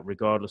play out,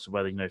 regardless of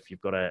whether if you've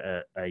got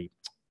a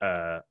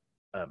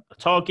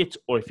target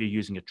or if you're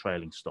using a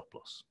trailing stop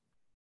loss.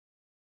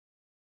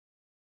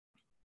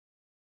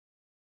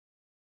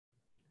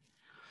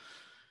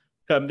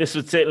 This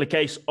is certainly the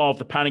case of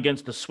the pound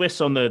against the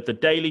Swiss on the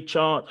daily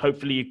chart.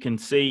 Hopefully you can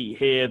see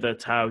here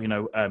that how,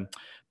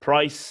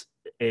 price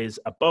is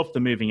above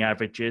the moving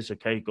averages.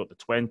 Okay, you've got the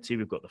 20,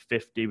 we've got the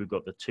 50, we've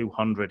got the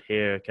 200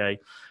 here. Okay,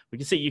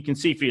 you can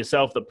see for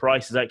yourself that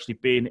price has actually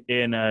been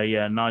in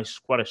a nice,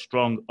 quite a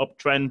strong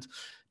uptrend.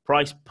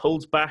 Price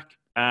pulls back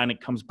and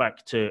it comes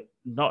back to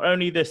not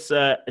only this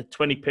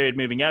 20 period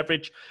moving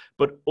average,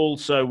 but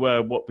also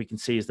what we can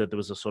see is that there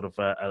was a sort of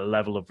a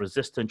level of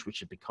resistance which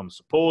has become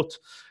support.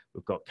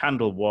 We've got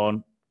candle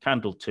 1,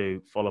 candle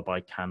 2, followed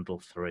by candle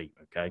 3.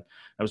 Okay,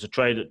 that was a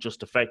trade that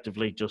just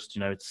effectively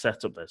it's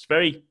set up there. It's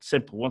very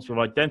simple. Once we've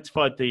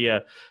identified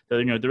there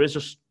is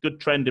a good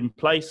trend in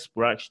place,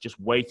 we're actually just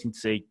waiting to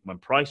see when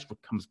price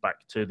comes back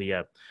to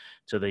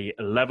the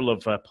level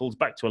of pulls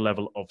back to a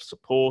level of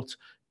support.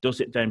 Does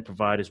it then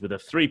provide us with a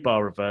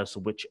 3-bar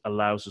reversal, which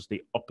allows us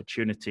the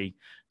opportunity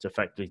to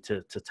effectively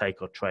to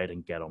take our trade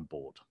and get on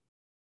board?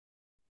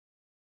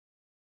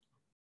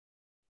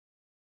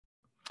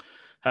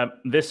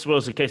 This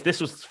was a case.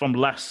 This was from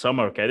last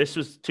summer. Okay, this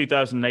was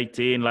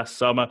 2018, last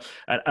summer,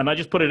 and I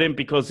just put it in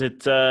because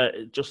it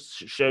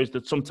just shows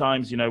that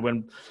sometimes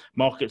when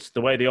markets,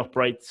 the way they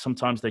operate,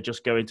 sometimes they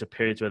just go into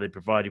periods where they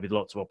provide you with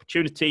lots of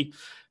opportunity.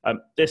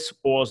 This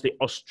was the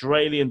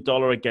Australian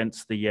dollar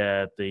against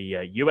the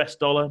US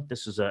dollar.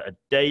 This is a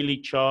daily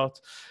chart.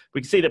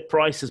 We can see that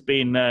price has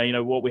been,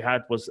 what we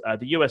had was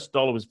the US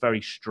dollar was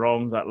very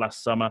strong that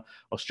last summer.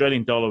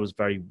 Australian dollar was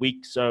very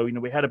weak. So,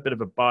 we had a bit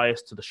of a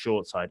bias to the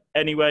short side.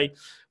 Anyway,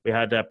 we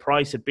had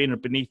price had been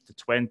beneath the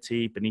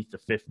 20, beneath the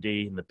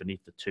 50, and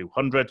beneath the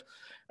 200.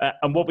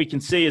 And what we can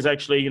see is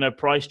actually,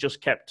 price just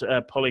kept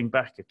pulling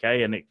back,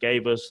 okay? And it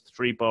gave us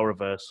 3-bar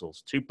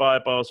reversals, 2 buy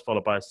bars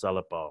followed by a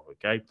seller bar,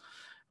 okay?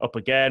 Up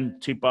again,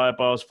 2 buy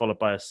bars followed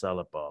by a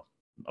seller bar.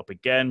 Up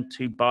again,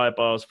 2 buy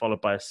bars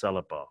followed by a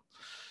seller bar.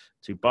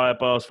 2 buy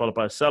bars followed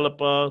by a seller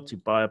bar, 2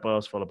 buy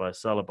bars followed by a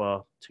seller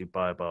bar, 2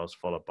 buy bars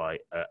followed by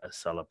a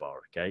seller bar,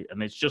 okay?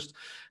 And it's just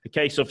a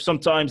case of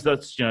sometimes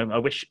that's, I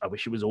wish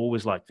it was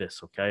always like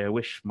this, okay? I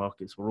wish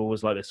markets were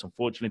always like this.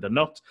 Unfortunately, they're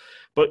not.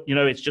 But,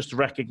 it's just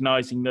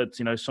recognizing that,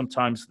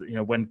 sometimes,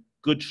 when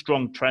good,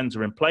 strong trends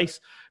are in place,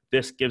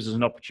 this gives us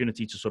an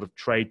opportunity to sort of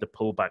trade the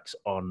pullbacks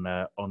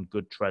on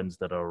good trends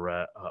that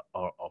are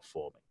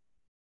forming.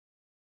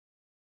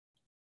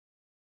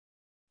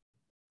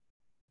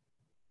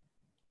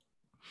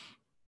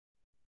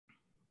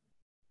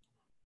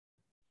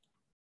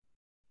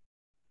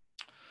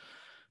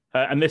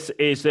 And this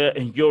is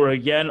euro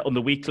yen on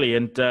the weekly,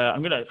 and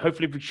I'm going to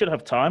hopefully we should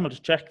have time. I'll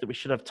just check that we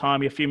should have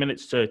time. A few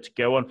minutes to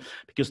go on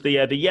because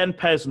the yen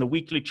pairs on the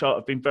weekly chart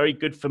have been very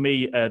good for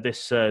me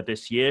this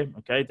year.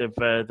 Okay,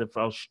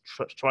 I'll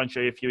try and show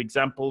you a few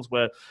examples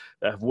where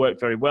they have worked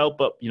very well.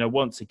 But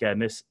once again,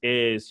 this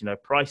is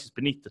price is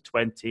beneath the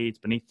 20, it's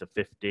beneath the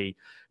 50,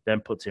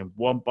 then puts in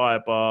 1 buy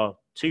bar,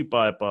 2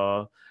 buy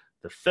bar.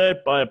 The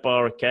 3rd buy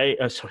bar, okay,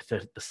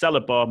 the seller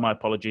bar, my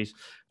apologies,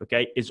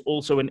 okay, is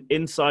also an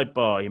inside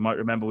bar. You might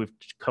remember we've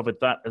covered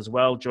that as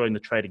well during the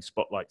Trading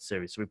Spotlight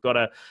series. So we've got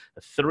a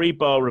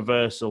 3-bar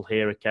reversal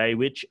here, okay,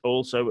 which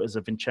also, as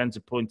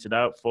Vincenzo pointed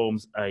out,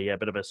 forms a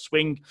bit of a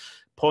swing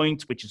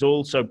point, which is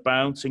also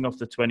bouncing off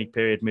the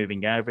 20-period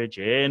moving average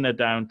in a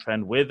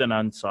downtrend with an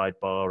inside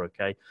bar,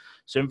 okay.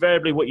 So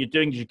invariably what you're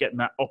doing is you're getting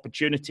that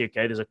opportunity,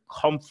 okay? There's a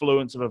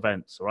confluence of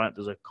events, all right?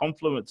 There's a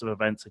confluence of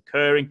events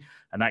occurring,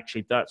 and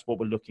actually that's what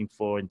we're looking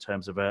for in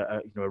terms of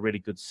a really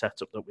good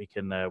setup that we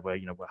can, where,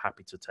 we're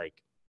happy to take.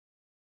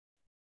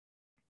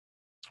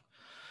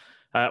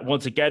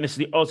 Once again, this is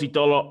the Aussie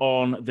dollar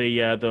on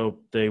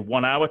the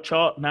 1 hour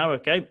chart now,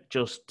 okay?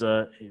 Just,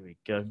 here we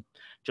go.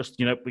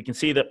 Just, we can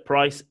see that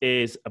price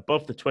is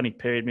above the 20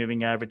 period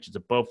moving average. It's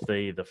above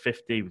the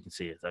 50. We can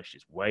see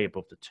it's way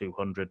above the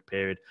 200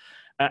 period.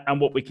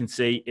 And what we can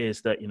see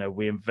is that,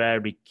 we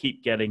invariably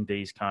keep getting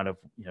these kind of,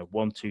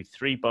 1, 2,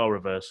 3 bar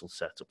reversal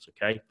setups,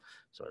 okay?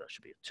 So that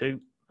should be a 2,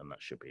 and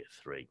that should be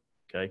a 3,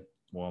 okay?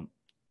 1,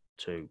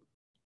 2,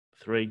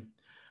 3,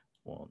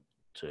 1,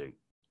 2,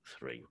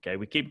 3. Okay,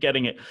 we keep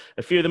getting it,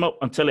 a few of them up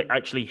until it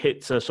actually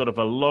hits a sort of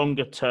a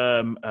longer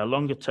term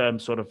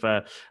sort of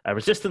a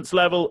resistance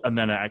level, and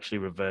then it actually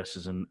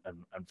reverses and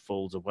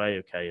falls away.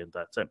 Okay, and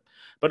that's it.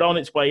 But on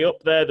its way up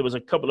there was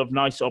a couple of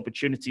nice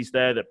opportunities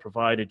there that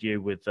provided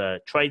you with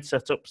trade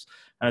setups.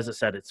 And as I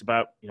said, it's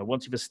about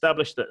once you've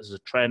established that as a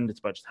trend, it's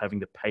about just having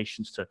the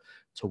patience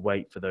to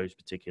wait for those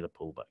particular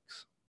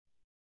pullbacks.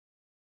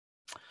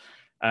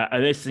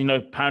 And this,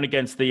 pound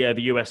against the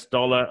US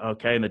dollar,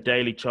 okay, in the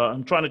daily chart.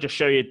 I'm trying to just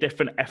show you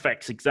different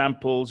FX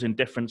examples in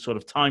different sort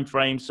of time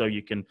frames, so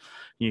you can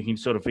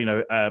sort of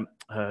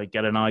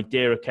get an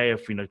idea, okay,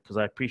 of because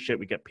I appreciate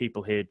we get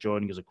people here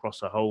joining us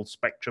across a whole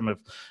spectrum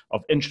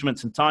of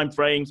instruments and time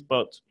frames.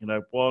 But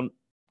 1,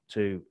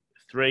 2,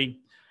 3,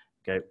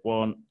 okay,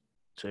 1,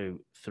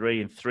 2,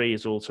 3, and 3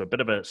 is also a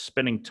bit of a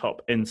spinning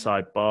top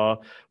inside bar.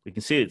 We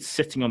can see it's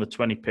sitting on the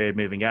 20-period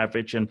moving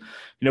average, and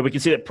we can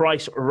see that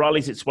price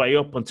rallies its way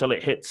up until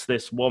it hits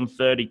this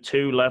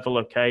 132 level,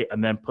 okay,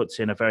 and then puts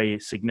in a very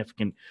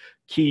significant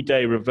key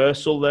day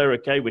reversal there,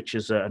 okay, which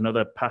is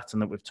another pattern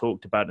that we've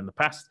talked about in the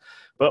past.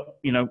 But,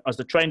 you know, as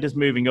the trend is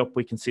moving up,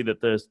 we can see that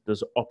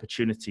there's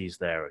opportunities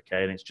there,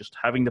 okay, and it's just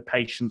having the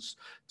patience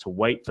to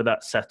wait for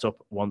that setup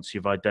once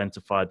you've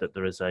identified that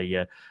there is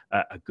a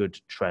good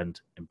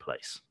trend in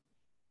place.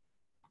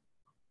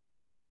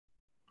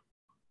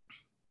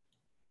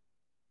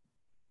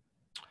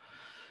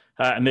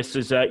 And this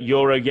is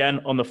euro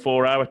yen on the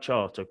 4-hour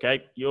chart,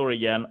 okay? Euro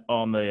yen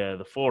on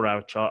the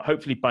 4-hour chart.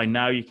 Hopefully by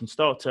now you can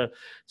start to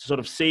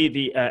sort of see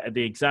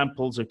the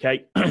examples,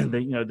 okay?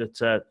 You know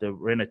that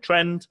we're in a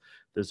trend.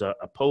 There's a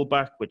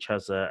pullback which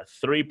has a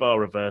 3-bar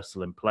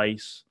reversal in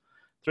place.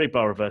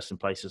 3-bar reversal in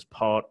place as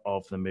part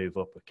of the move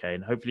up, okay?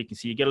 And hopefully you can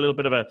see you get a little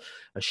bit of a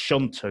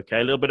shunt,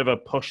 okay? A little bit of a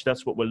push.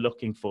 That's what we're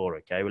looking for,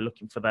 okay? We're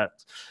looking for that.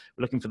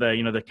 We're looking for the,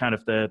 you know, the kind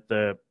of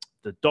the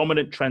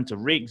dominant trend to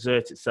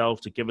re-exert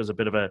itself to give us a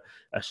bit of a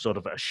sort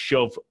of a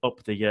shove up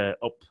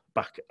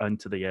back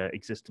into the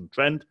existing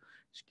trend.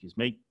 Excuse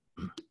me.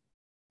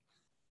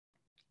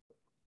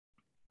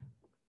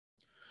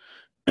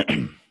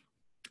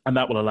 And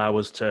that will allow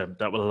us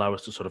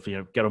to sort of, you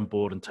know, get on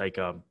board and take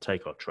our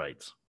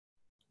trades.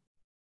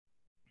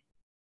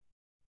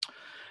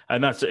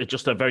 And that's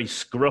just a very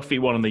scruffy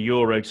one on the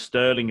euro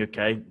sterling,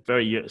 okay?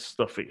 Very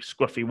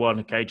scruffy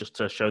one, okay? Just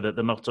to show that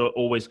they're not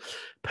always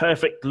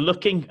perfect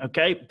looking,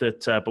 okay?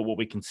 But what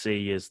we can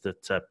see is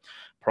that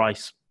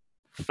price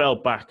fell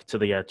back to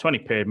the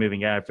 20-period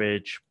moving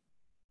average,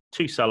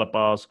 2 seller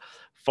bars,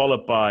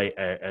 followed by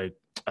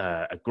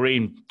a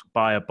green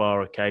buyer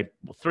bar, okay,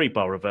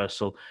 3-bar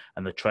reversal,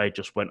 and the trade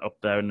just went up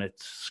there and it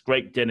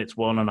scraped in its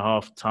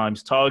 1.5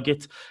 times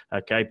target,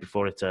 okay,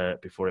 before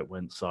it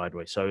went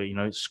sideways. So, you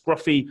know, it's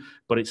scruffy,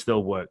 but it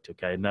still worked,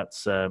 okay, and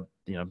that's you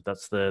know,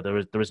 that's there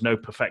is no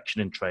perfection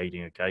in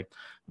trading, okay,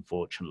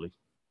 unfortunately.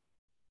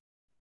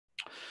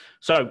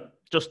 So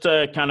just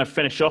to kind of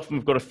finish off, and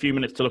we've got a few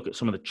minutes to look at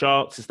some of the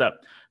charts, is that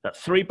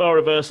 3-bar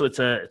reversal. It's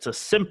a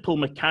simple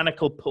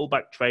mechanical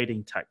pullback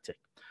trading tactic.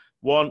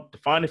 1,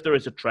 define if there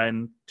is a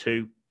trend.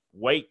 2,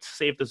 wait to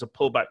see if there's a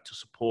pullback to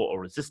support or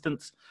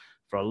resistance.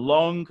 For a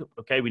long,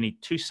 okay, we need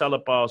 2 seller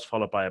bars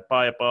followed by a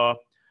buyer bar.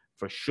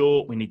 For a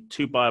short, we need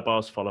 2 buyer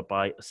bars followed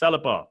by a seller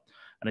bar.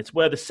 And it's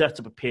where the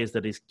setup appears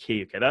that is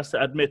key. Okay, that's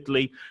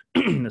admittedly,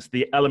 that's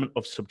the element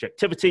of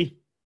subjectivity.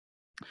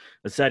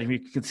 As I said, if you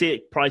can see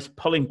it, price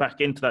pulling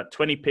back into that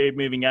 20-period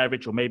moving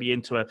average, or maybe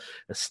into a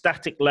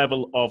static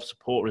level of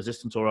support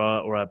resistance, or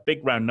a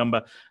big round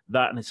number,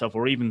 that in itself,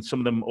 or even some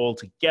of them all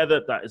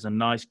together, that is a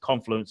nice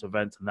confluence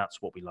event, and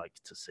that's what we like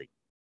to see.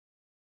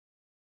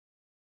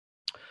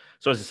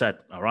 So as I said,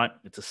 all right,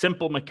 it's a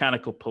simple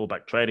mechanical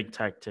pullback trading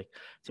tactic.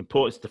 It's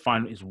important to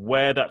define is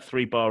where that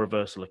 3-bar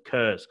reversal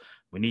occurs.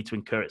 We need to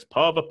incur it's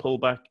part of a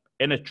pullback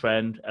in a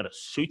trend at a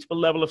suitable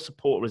level of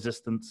support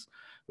resistance,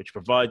 which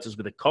provides us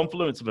with a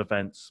confluence of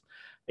events.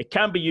 It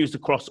can be used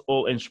across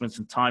all instruments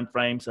and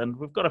timeframes, and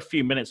we've got a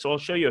few minutes, so I'll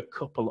show you a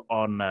couple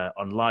on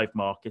live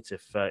markets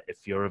if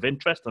you're of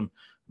interest. I'm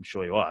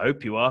sure you are. I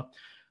hope you are.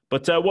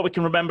 But what we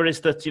can remember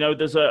is that, you know,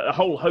 there's a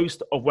whole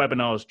host of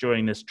webinars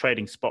during this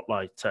Trading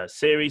Spotlight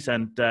series,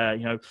 and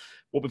you know,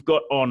 what we've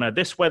got on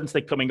this Wednesday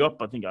coming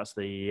up, I think that's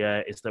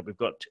is that we've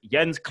got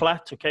Jens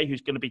Klatt, okay,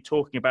 who's going to be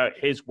talking about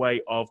his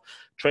way of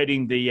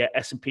trading the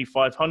S&P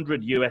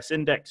 500 US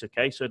index,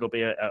 okay, so it'll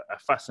be a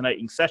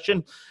fascinating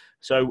session.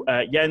 So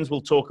Jens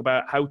will talk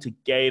about how to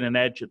gain an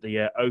edge at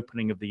the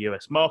opening of the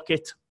US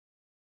market,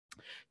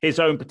 his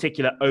own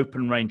particular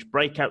open range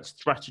breakout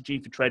strategy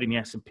for trading the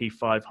S&P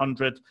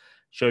 500,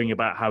 showing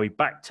about how he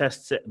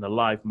backtests it and the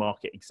live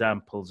market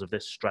examples of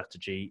this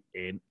strategy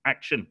in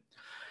action.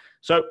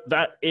 So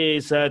that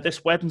is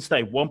this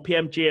Wednesday, 1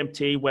 p.m.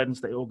 GMT,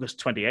 Wednesday,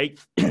 August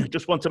 28th.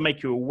 Just want to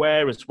make you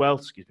aware as well,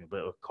 excuse me, a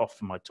bit of a cough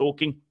from my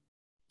talking,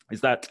 is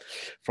that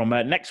from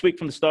next week,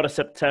 from the start of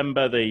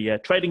September, the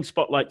Trading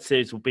Spotlight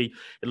series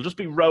it'll just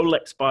be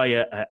Rolex by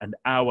an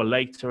hour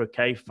later,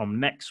 okay, from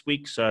next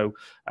week. So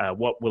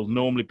what will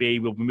normally be,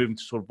 we'll be moving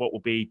to sort of what will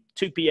be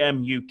 2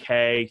 p.m.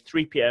 UK,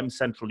 3 p.m.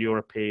 Central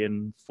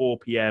European, 4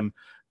 p.m.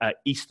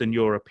 Eastern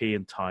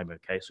European time,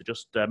 okay? So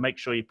just make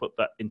sure you put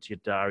that into your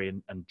diary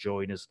and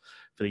join us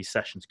for these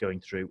sessions going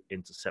through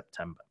into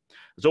September.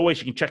 As always,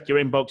 you can check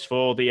your inbox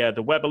for the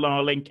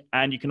webinar link,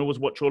 and you can always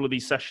watch all of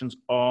these sessions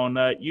on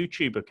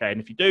YouTube, okay? And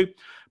if you do,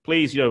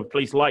 please,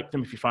 please like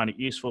them if you find it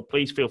useful.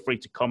 Please feel free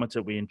to comment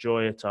it. We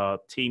enjoy it. Our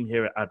team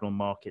here at Admiral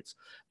Markets,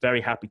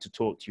 very happy to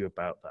talk to you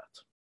about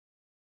that.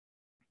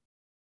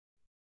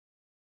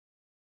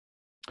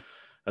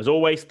 As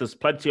always, there's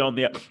plenty on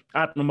the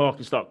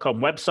admiralmarkets.com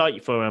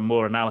website for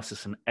more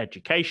analysis and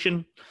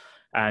education.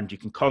 And you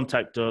can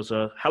contact us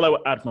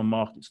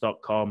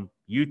hello@admiralmarkets.com,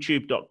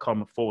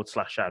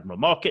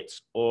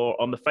 youtube.com/admiralmarkets,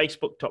 or on the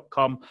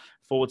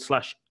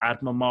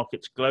facebook.com/Admiral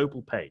Markets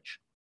global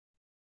page.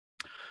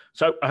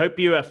 So I hope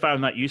you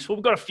found that useful.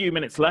 We've got a few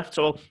minutes left,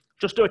 so I'll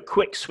just do a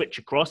quick switch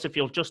across. If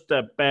you'll just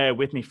bear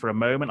with me for a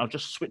moment, I'll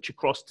just switch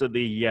across to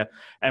the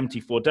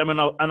MT4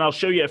 demo, and I'll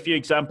show you a few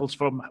examples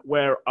from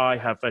where I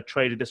have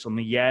traded this on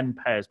the yen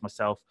pairs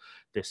myself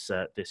this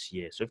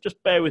year. So if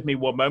just bear with me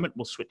one moment,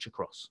 we'll switch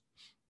across.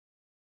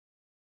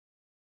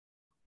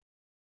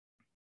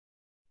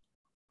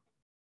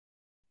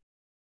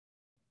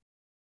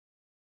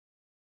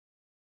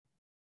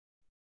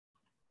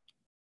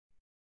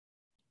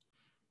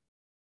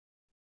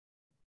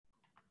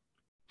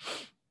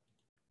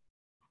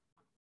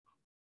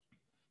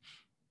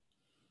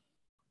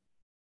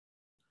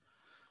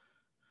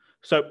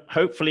 So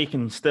hopefully you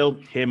can still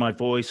hear my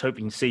voice.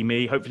 Hopefully you can see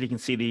me. Hopefully you can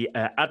see the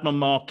Admiral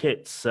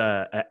Markets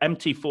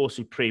MT4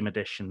 Supreme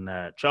Edition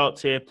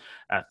charts here.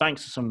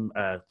 Thanks to some,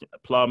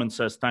 Plarman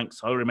says, thanks.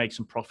 I already made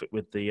some profit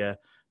with the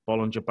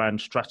Bollinger Band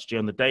strategy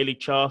on the daily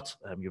chart.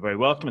 You're very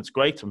welcome. It's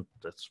great.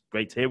 That's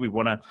great to hear. We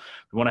want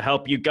to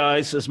help you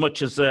guys as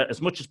much as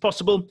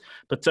possible.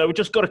 But we've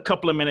just got a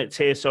couple of minutes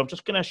here, so I'm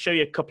just going to show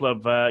you a couple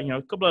of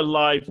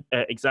live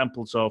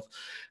examples of.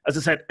 As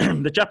I said,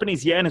 the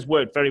Japanese yen has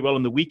worked very well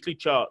on the weekly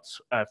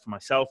charts for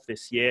myself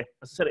this year.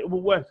 As I said, it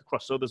will work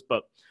across others,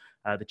 but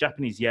the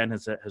Japanese yen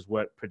has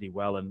worked pretty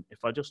well. And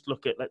if I just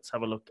look at, let's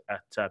have a look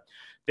at,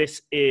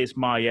 this is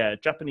my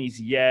Japanese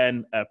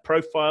yen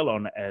profile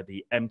on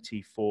the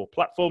MT4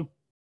 platform.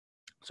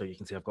 So you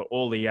can see I've got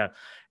all the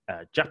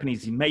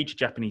major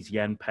Japanese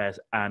yen pairs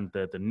and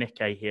the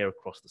Nikkei here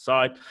across the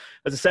side.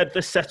 As I said,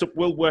 this setup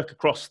will work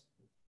across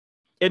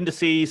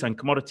indices and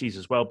commodities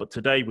as well, but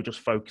today we're just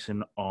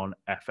focusing on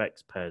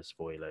FX pairs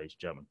for you, ladies and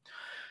gentlemen.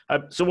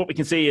 So what we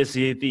can see is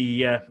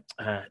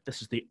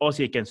this is the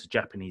Aussie against the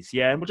Japanese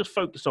yen. We'll just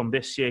focus on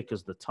this year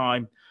because of the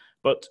time.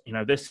 But,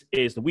 this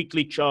is the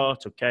weekly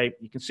chart, okay?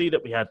 You can see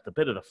that we had a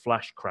bit of the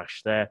flash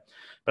crash there.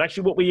 But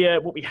actually what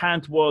we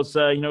had was,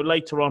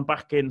 later on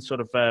back in sort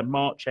of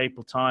March,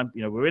 April time,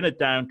 we're in a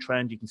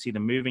downtrend. You can see the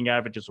moving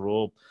averages are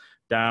all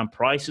down.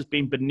 Price has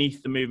been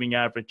beneath the moving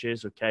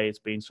averages, okay? It's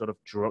been sort of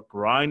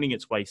grinding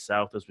its way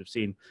south as we've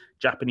seen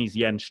Japanese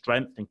yen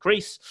strength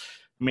increase.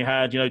 And we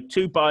had,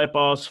 two buyer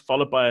bars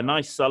followed by a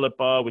nice seller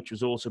bar, which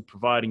was also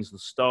providing the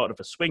start of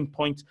a swing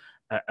point,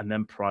 and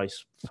then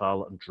price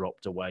fell and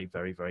dropped away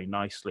very, very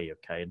nicely,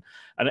 okay?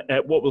 And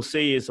what we'll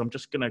see is, I'm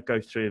just going to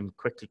go through them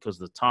quickly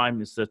because of the time,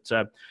 is that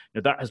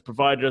that has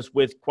provided us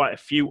with quite a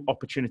few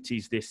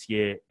opportunities this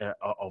year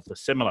of the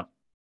similar.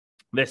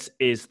 This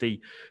is the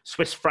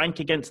Swiss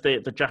franc against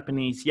the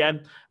Japanese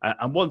yen.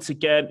 And once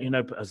again,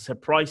 as I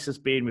said, price has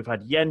been, we've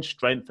had yen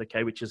strength,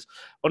 okay, which is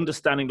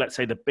understanding, let's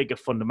say, the bigger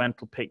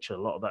fundamental picture,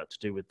 a lot of that to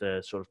do with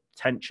the sort of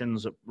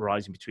tensions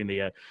rising between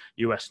the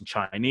US and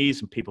Chinese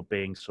and people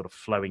being sort of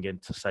flowing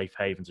into safe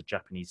havens of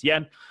Japanese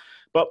yen.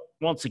 But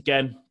once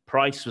again,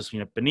 price was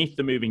beneath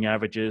the moving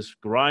averages,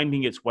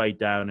 grinding its way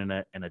down in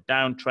a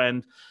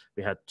downtrend.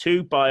 We had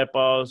two buyer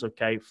bars,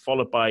 okay,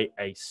 followed by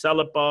a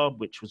seller bar,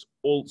 which was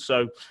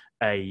also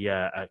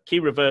a key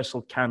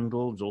reversal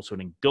candle. It was also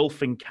an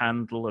engulfing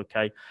candle,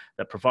 okay,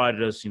 that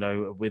provided us,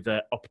 with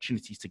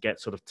opportunities to get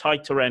sort of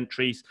tighter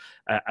entries,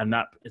 and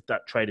that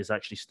trade is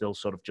actually still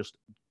sort of just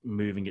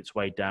moving its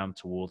way down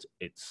towards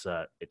its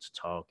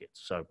target.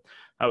 So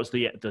that was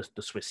the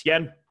Swiss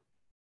yen.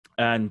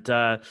 And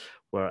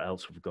where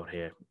else have we got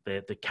here?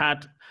 The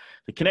CAD,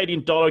 the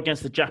Canadian dollar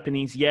against the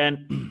Japanese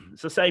yen.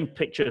 It's the same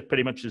picture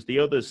pretty much as the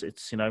others.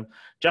 It's,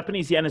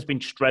 Japanese yen has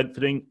been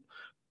strengthening.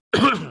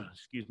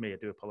 Excuse me, I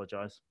do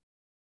apologize.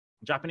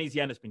 Japanese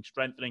yen has been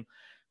strengthening,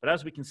 but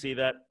as we can see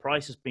that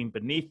price has been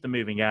beneath the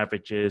moving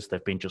averages.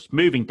 They've been just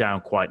moving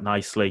down quite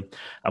nicely.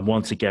 And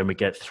once again, we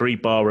get 3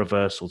 bar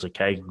reversals,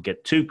 okay? We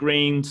get 2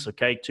 greens,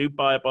 okay? 2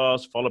 buyer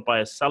bars followed by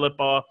a seller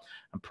bar,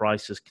 and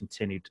price has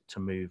continued to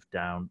move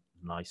down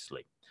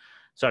nicely.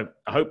 So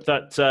I hope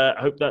that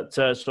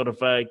sort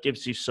of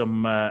gives you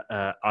some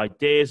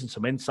ideas and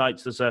some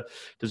insights. There's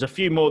a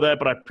few more there,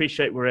 but I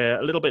appreciate we're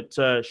a little bit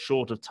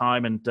short of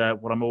time. And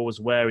what I'm always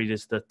worried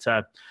is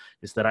that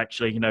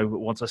actually,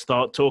 once I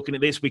start talking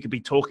at this, we could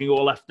be talking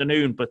all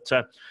afternoon. But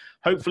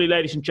hopefully,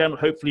 ladies and gentlemen,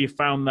 hopefully you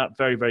found that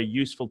very, very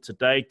useful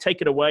today.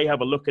 Take it away,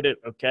 have a look at it.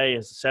 Okay,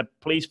 as I said,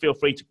 please feel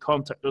free to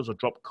contact us or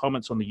drop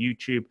comments on the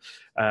YouTube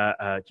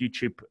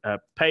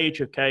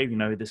page. Okay,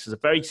 this is a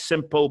very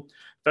simple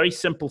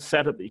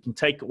setup that you can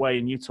take away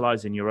and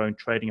utilize in your own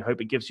trading. I hope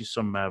it gives you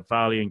some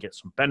value and get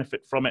some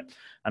benefit from it.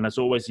 And as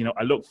always,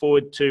 I look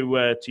forward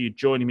to you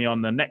joining me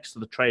on the next of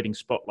the Trading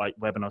Spotlight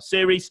webinar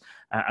series.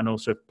 And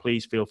also,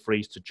 please feel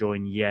free to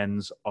join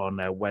Jens on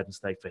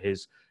Wednesday for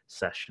his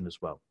session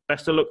as well.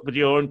 Best of luck with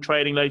your own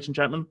trading, ladies and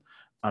gentlemen,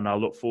 and I'll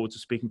look forward to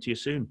speaking to you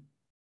soon.